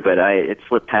week too, but it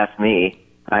slipped past me.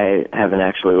 I haven't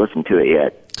actually listened to it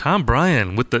yet. Tom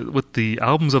Bryan with the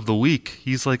albums of the week.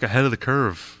 He's like ahead of the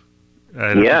curve.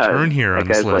 Turn here on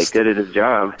this list. That guy's like good at his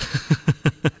job.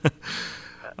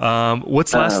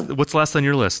 What's last on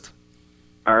your list?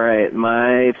 All right,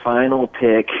 my final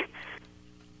pick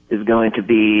is going to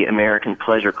be American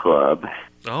Pleasure Club.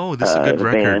 Oh, this is a good the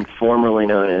record. Band formerly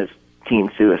known as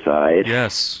Teen Suicide.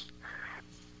 Yes.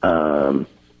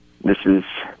 This is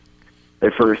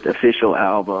their first official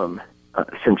album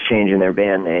since changing their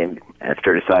band name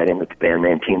after deciding that the band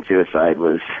name Teen Suicide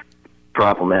was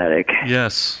problematic.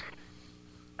 Yes.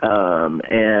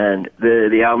 And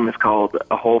the album is called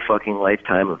A Whole Fucking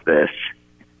Lifetime of This.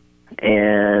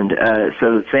 And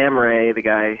so Sam Ray, the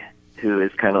guy who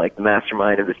is kind of like the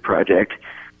mastermind of this project,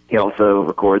 he also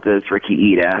records as Ricky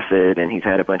Eat Acid, and he's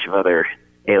had a bunch of other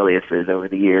aliases over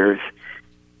the years.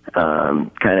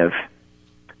 Kind of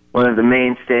one of the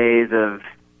mainstays of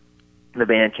the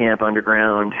Bandcamp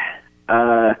underground.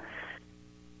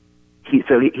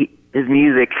 His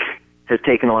music has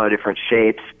taken a lot of different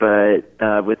shapes, but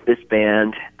with this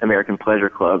band, American Pleasure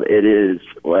Club, it's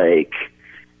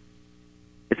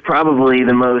probably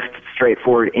the most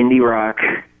straightforward indie rock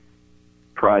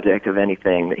project of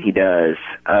anything that he does.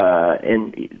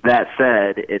 And that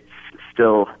said, it's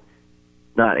still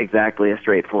not exactly a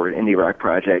straightforward indie rock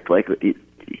project. Like,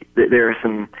 there are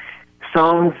some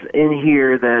songs in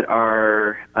here that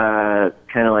are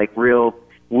kind of like real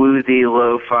woozy,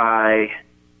 lo-fi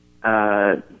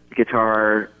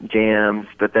guitar jams,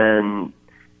 but then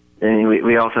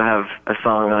we also have a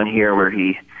song on here where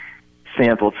he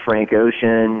samples Frank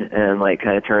Ocean and like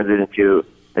kind of turns it into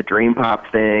a dream pop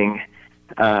thing.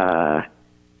 There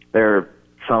are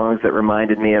songs that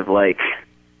reminded me of like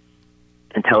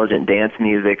intelligent dance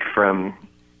music from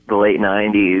the late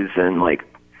 90s and like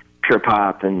trip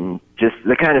hop and just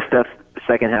the kind of stuff the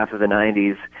second half of the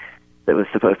 90s that was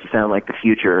supposed to sound like the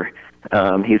future.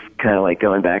 He's kind of like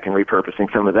going back and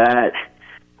repurposing some of that.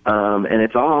 And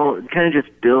it's all kind of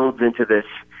just builds into this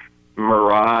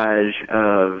mirage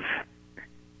of,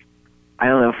 I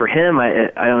don't know, for him,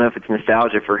 I don't know if it's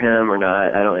nostalgia for him or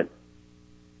not. I don't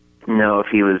know if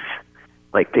he was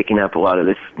like picking up a lot of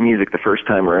this music the first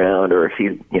time around, or if he,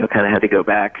 kind of had to go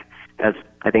back, as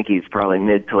I think he's probably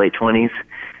mid to late 20s.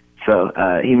 So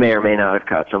he may or may not have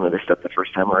caught some of this stuff the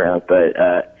first time around,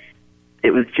 but it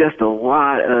was just a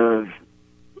lot of,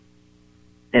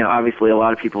 obviously a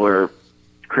lot of people are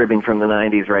cribbing from the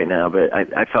 90s right now, but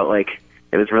I felt like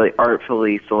it was really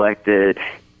artfully selected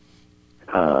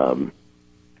throwbacks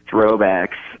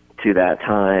to that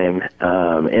time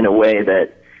in a way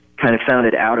that kind of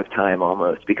sounded out of time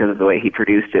almost because of the way he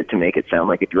produced it to make it sound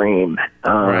like a dream.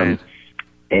 Right.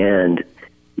 And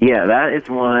yeah, that is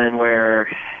one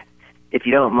where, if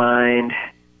you don't mind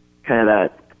kind of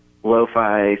that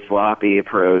lo-fi, sloppy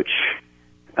approach,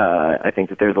 I think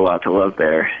that there's a lot to love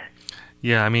there.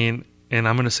 Yeah, I mean, and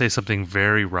I'm going to say something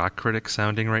very rock critic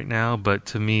sounding right now, but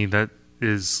to me that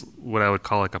is what I would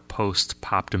call like a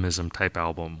post-poptimism type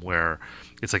album, where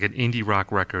it's like an indie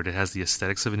rock record. It has the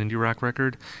aesthetics of an indie rock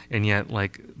record, and yet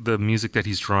like the music that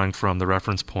he's drawing from, the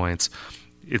reference points,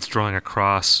 it's drawing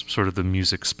across sort of the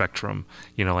music spectrum.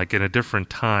 Like in a different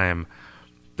time,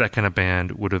 that kind of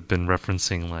band would have been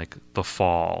referencing like The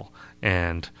Fall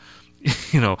and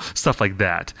stuff like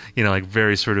that. Like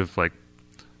very sort of like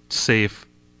safe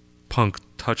punk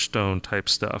touchstone type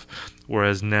stuff.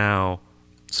 Whereas now,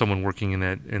 someone working in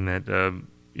that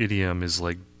idiom is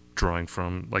like drawing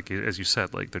from, like as you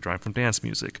said, like they're drawing from dance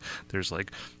music. There's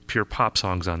like pure pop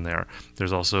songs on there.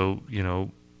 There's also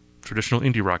traditional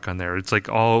indie rock on there. It's like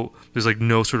there's like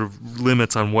no sort of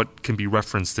limits on what can be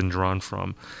referenced and drawn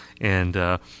from, and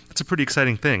it's a pretty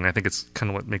exciting thing. I think it's kind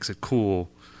of what makes it cool.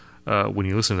 When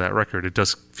you listen to that record, it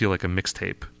does feel like a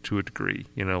mixtape to a degree.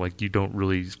 Like you don't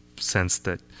really sense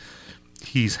that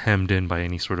he's hemmed in by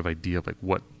any sort of idea of like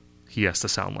what he has to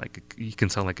sound like. He can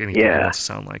sound like anything he wants to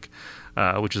sound like,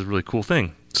 which is a really cool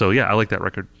thing. So yeah, I like that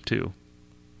record too.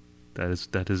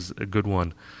 That is a good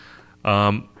one.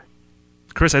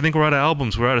 Chris, I think we're out of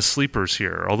albums. We're out of sleepers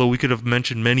here. Although we could have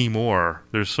mentioned many more.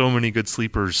 There's so many good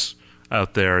sleepers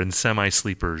out there and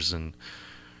semi-sleepers, and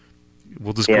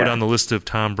we'll just go down the list of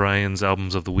Tom Bryan's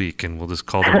albums of the week, and we'll just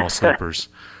call them all sleepers.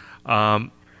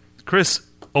 Chris,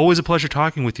 always a pleasure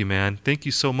talking with you, man. Thank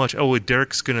you so much. Oh,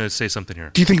 Derek's going to say something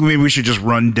here. Do you think maybe we should just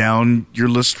run down your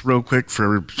list real quick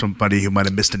for somebody who might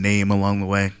have missed a name along the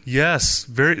way? Yes.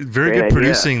 Very, very Great good idea.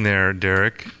 producing there,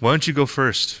 Derek. Why don't you go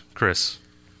first, Chris?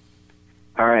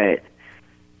 All right.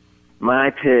 My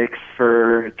picks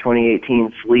for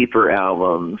 2018 sleeper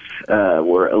albums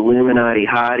were Illuminati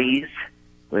Hotties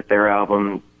with their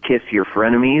album Kiss Your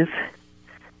Frenemies,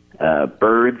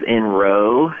 Birds in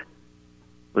Row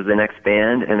was the next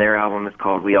band, and their album is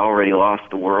called We Already Lost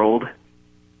the World.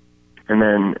 And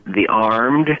then The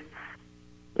Armed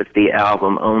with the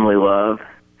album Only Love.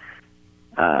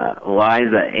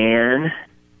 Liza Ann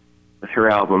with her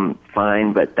album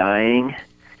Fine But Dying.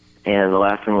 And the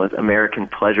last one was American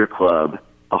Pleasure Club,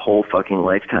 a whole fucking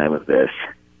lifetime of this.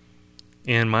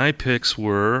 And my picks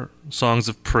were Songs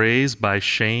of Praise by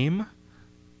Shame,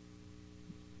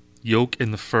 Yoke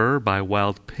in the Fur by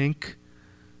Wild Pink.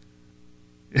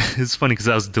 It's funny because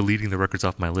I was deleting the records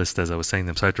off my list as I was saying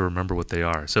them, so I have to remember what they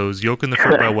are. So it was Yoke in the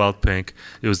Fur by Wild Pink.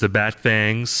 It was the Bat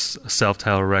Fangs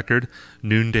self-titled record,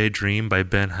 Noonday Dream by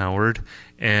Ben Howard,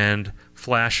 and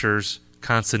Flasher's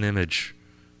Constant Image.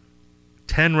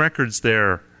 10 records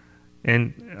there,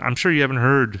 and I'm sure you haven't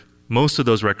heard most of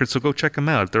those records, so go check them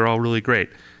out. They're all really great.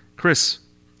 Chris,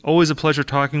 always a pleasure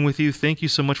talking with you. Thank you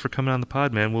so much for coming on the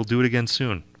pod, man. We'll do it again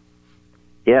soon.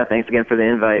 Yeah, thanks again for the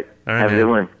invite. All right, have man. a good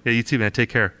one. Yeah, you too, man. Take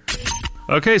care.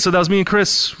 Okay, so that was me and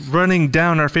Chris running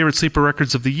down our favorite sleeper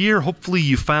records of the year. Hopefully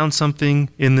you found something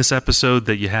in this episode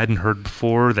that you hadn't heard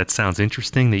before that sounds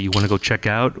interesting, that you want to go check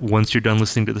out once you're done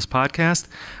listening to this podcast.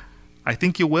 I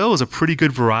think you will. It's a pretty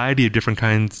good variety of different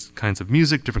kinds of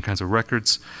music, different kinds of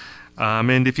records.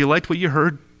 And if you liked what you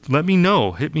heard, let me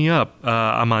know. Hit me up.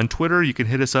 I'm on Twitter. You can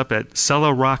hit us up at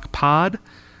Cella Rock Pod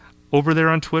over there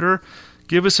on Twitter.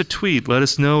 Give us a tweet. Let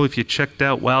us know if you checked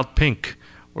out Wild Pink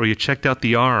or you checked out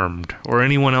The Armed or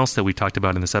anyone else that we talked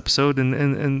about in this episode,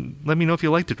 and let me know if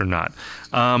you liked it or not.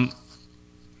 I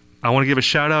want to give a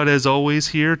shout-out, as always,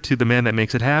 here to the man that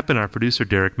makes it happen, our producer,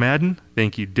 Derek Madden.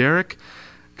 Thank you, Derek.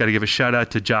 Got to give a shout-out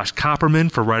to Josh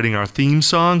Copperman for writing our theme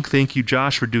song. Thank you,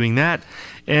 Josh, for doing that.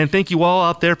 And thank you all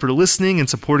out there for listening and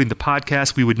supporting the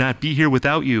podcast. We would not be here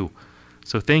without you.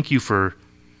 So thank you for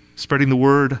spreading the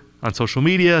word on social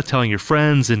media, telling your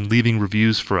friends, and leaving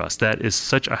reviews for us. That is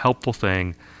such a helpful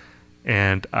thing,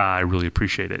 and I really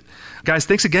appreciate it. Guys,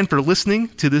 thanks again for listening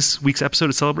to this week's episode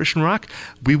of Celebration Rock.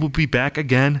 We will be back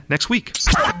again next week.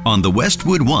 On the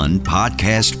Westwood One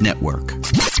Podcast Network.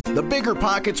 The Bigger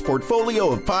Pockets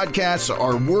portfolio of podcasts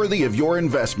are worthy of your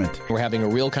investment. We're having a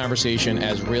real conversation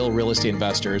as real estate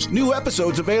investors. New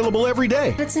episodes available every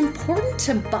day. It's important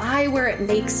to buy where it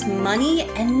makes money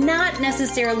and not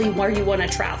necessarily where you want to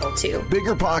travel to.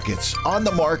 Bigger Pockets, On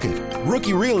the Market,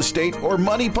 Rookie Real Estate, or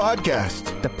Money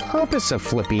Podcast. The purpose of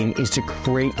flipping is to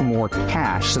create more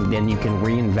cash so then you can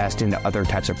reinvest into other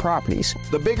types of properties.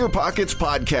 The Bigger Pockets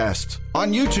Podcast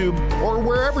on YouTube or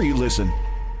wherever you listen.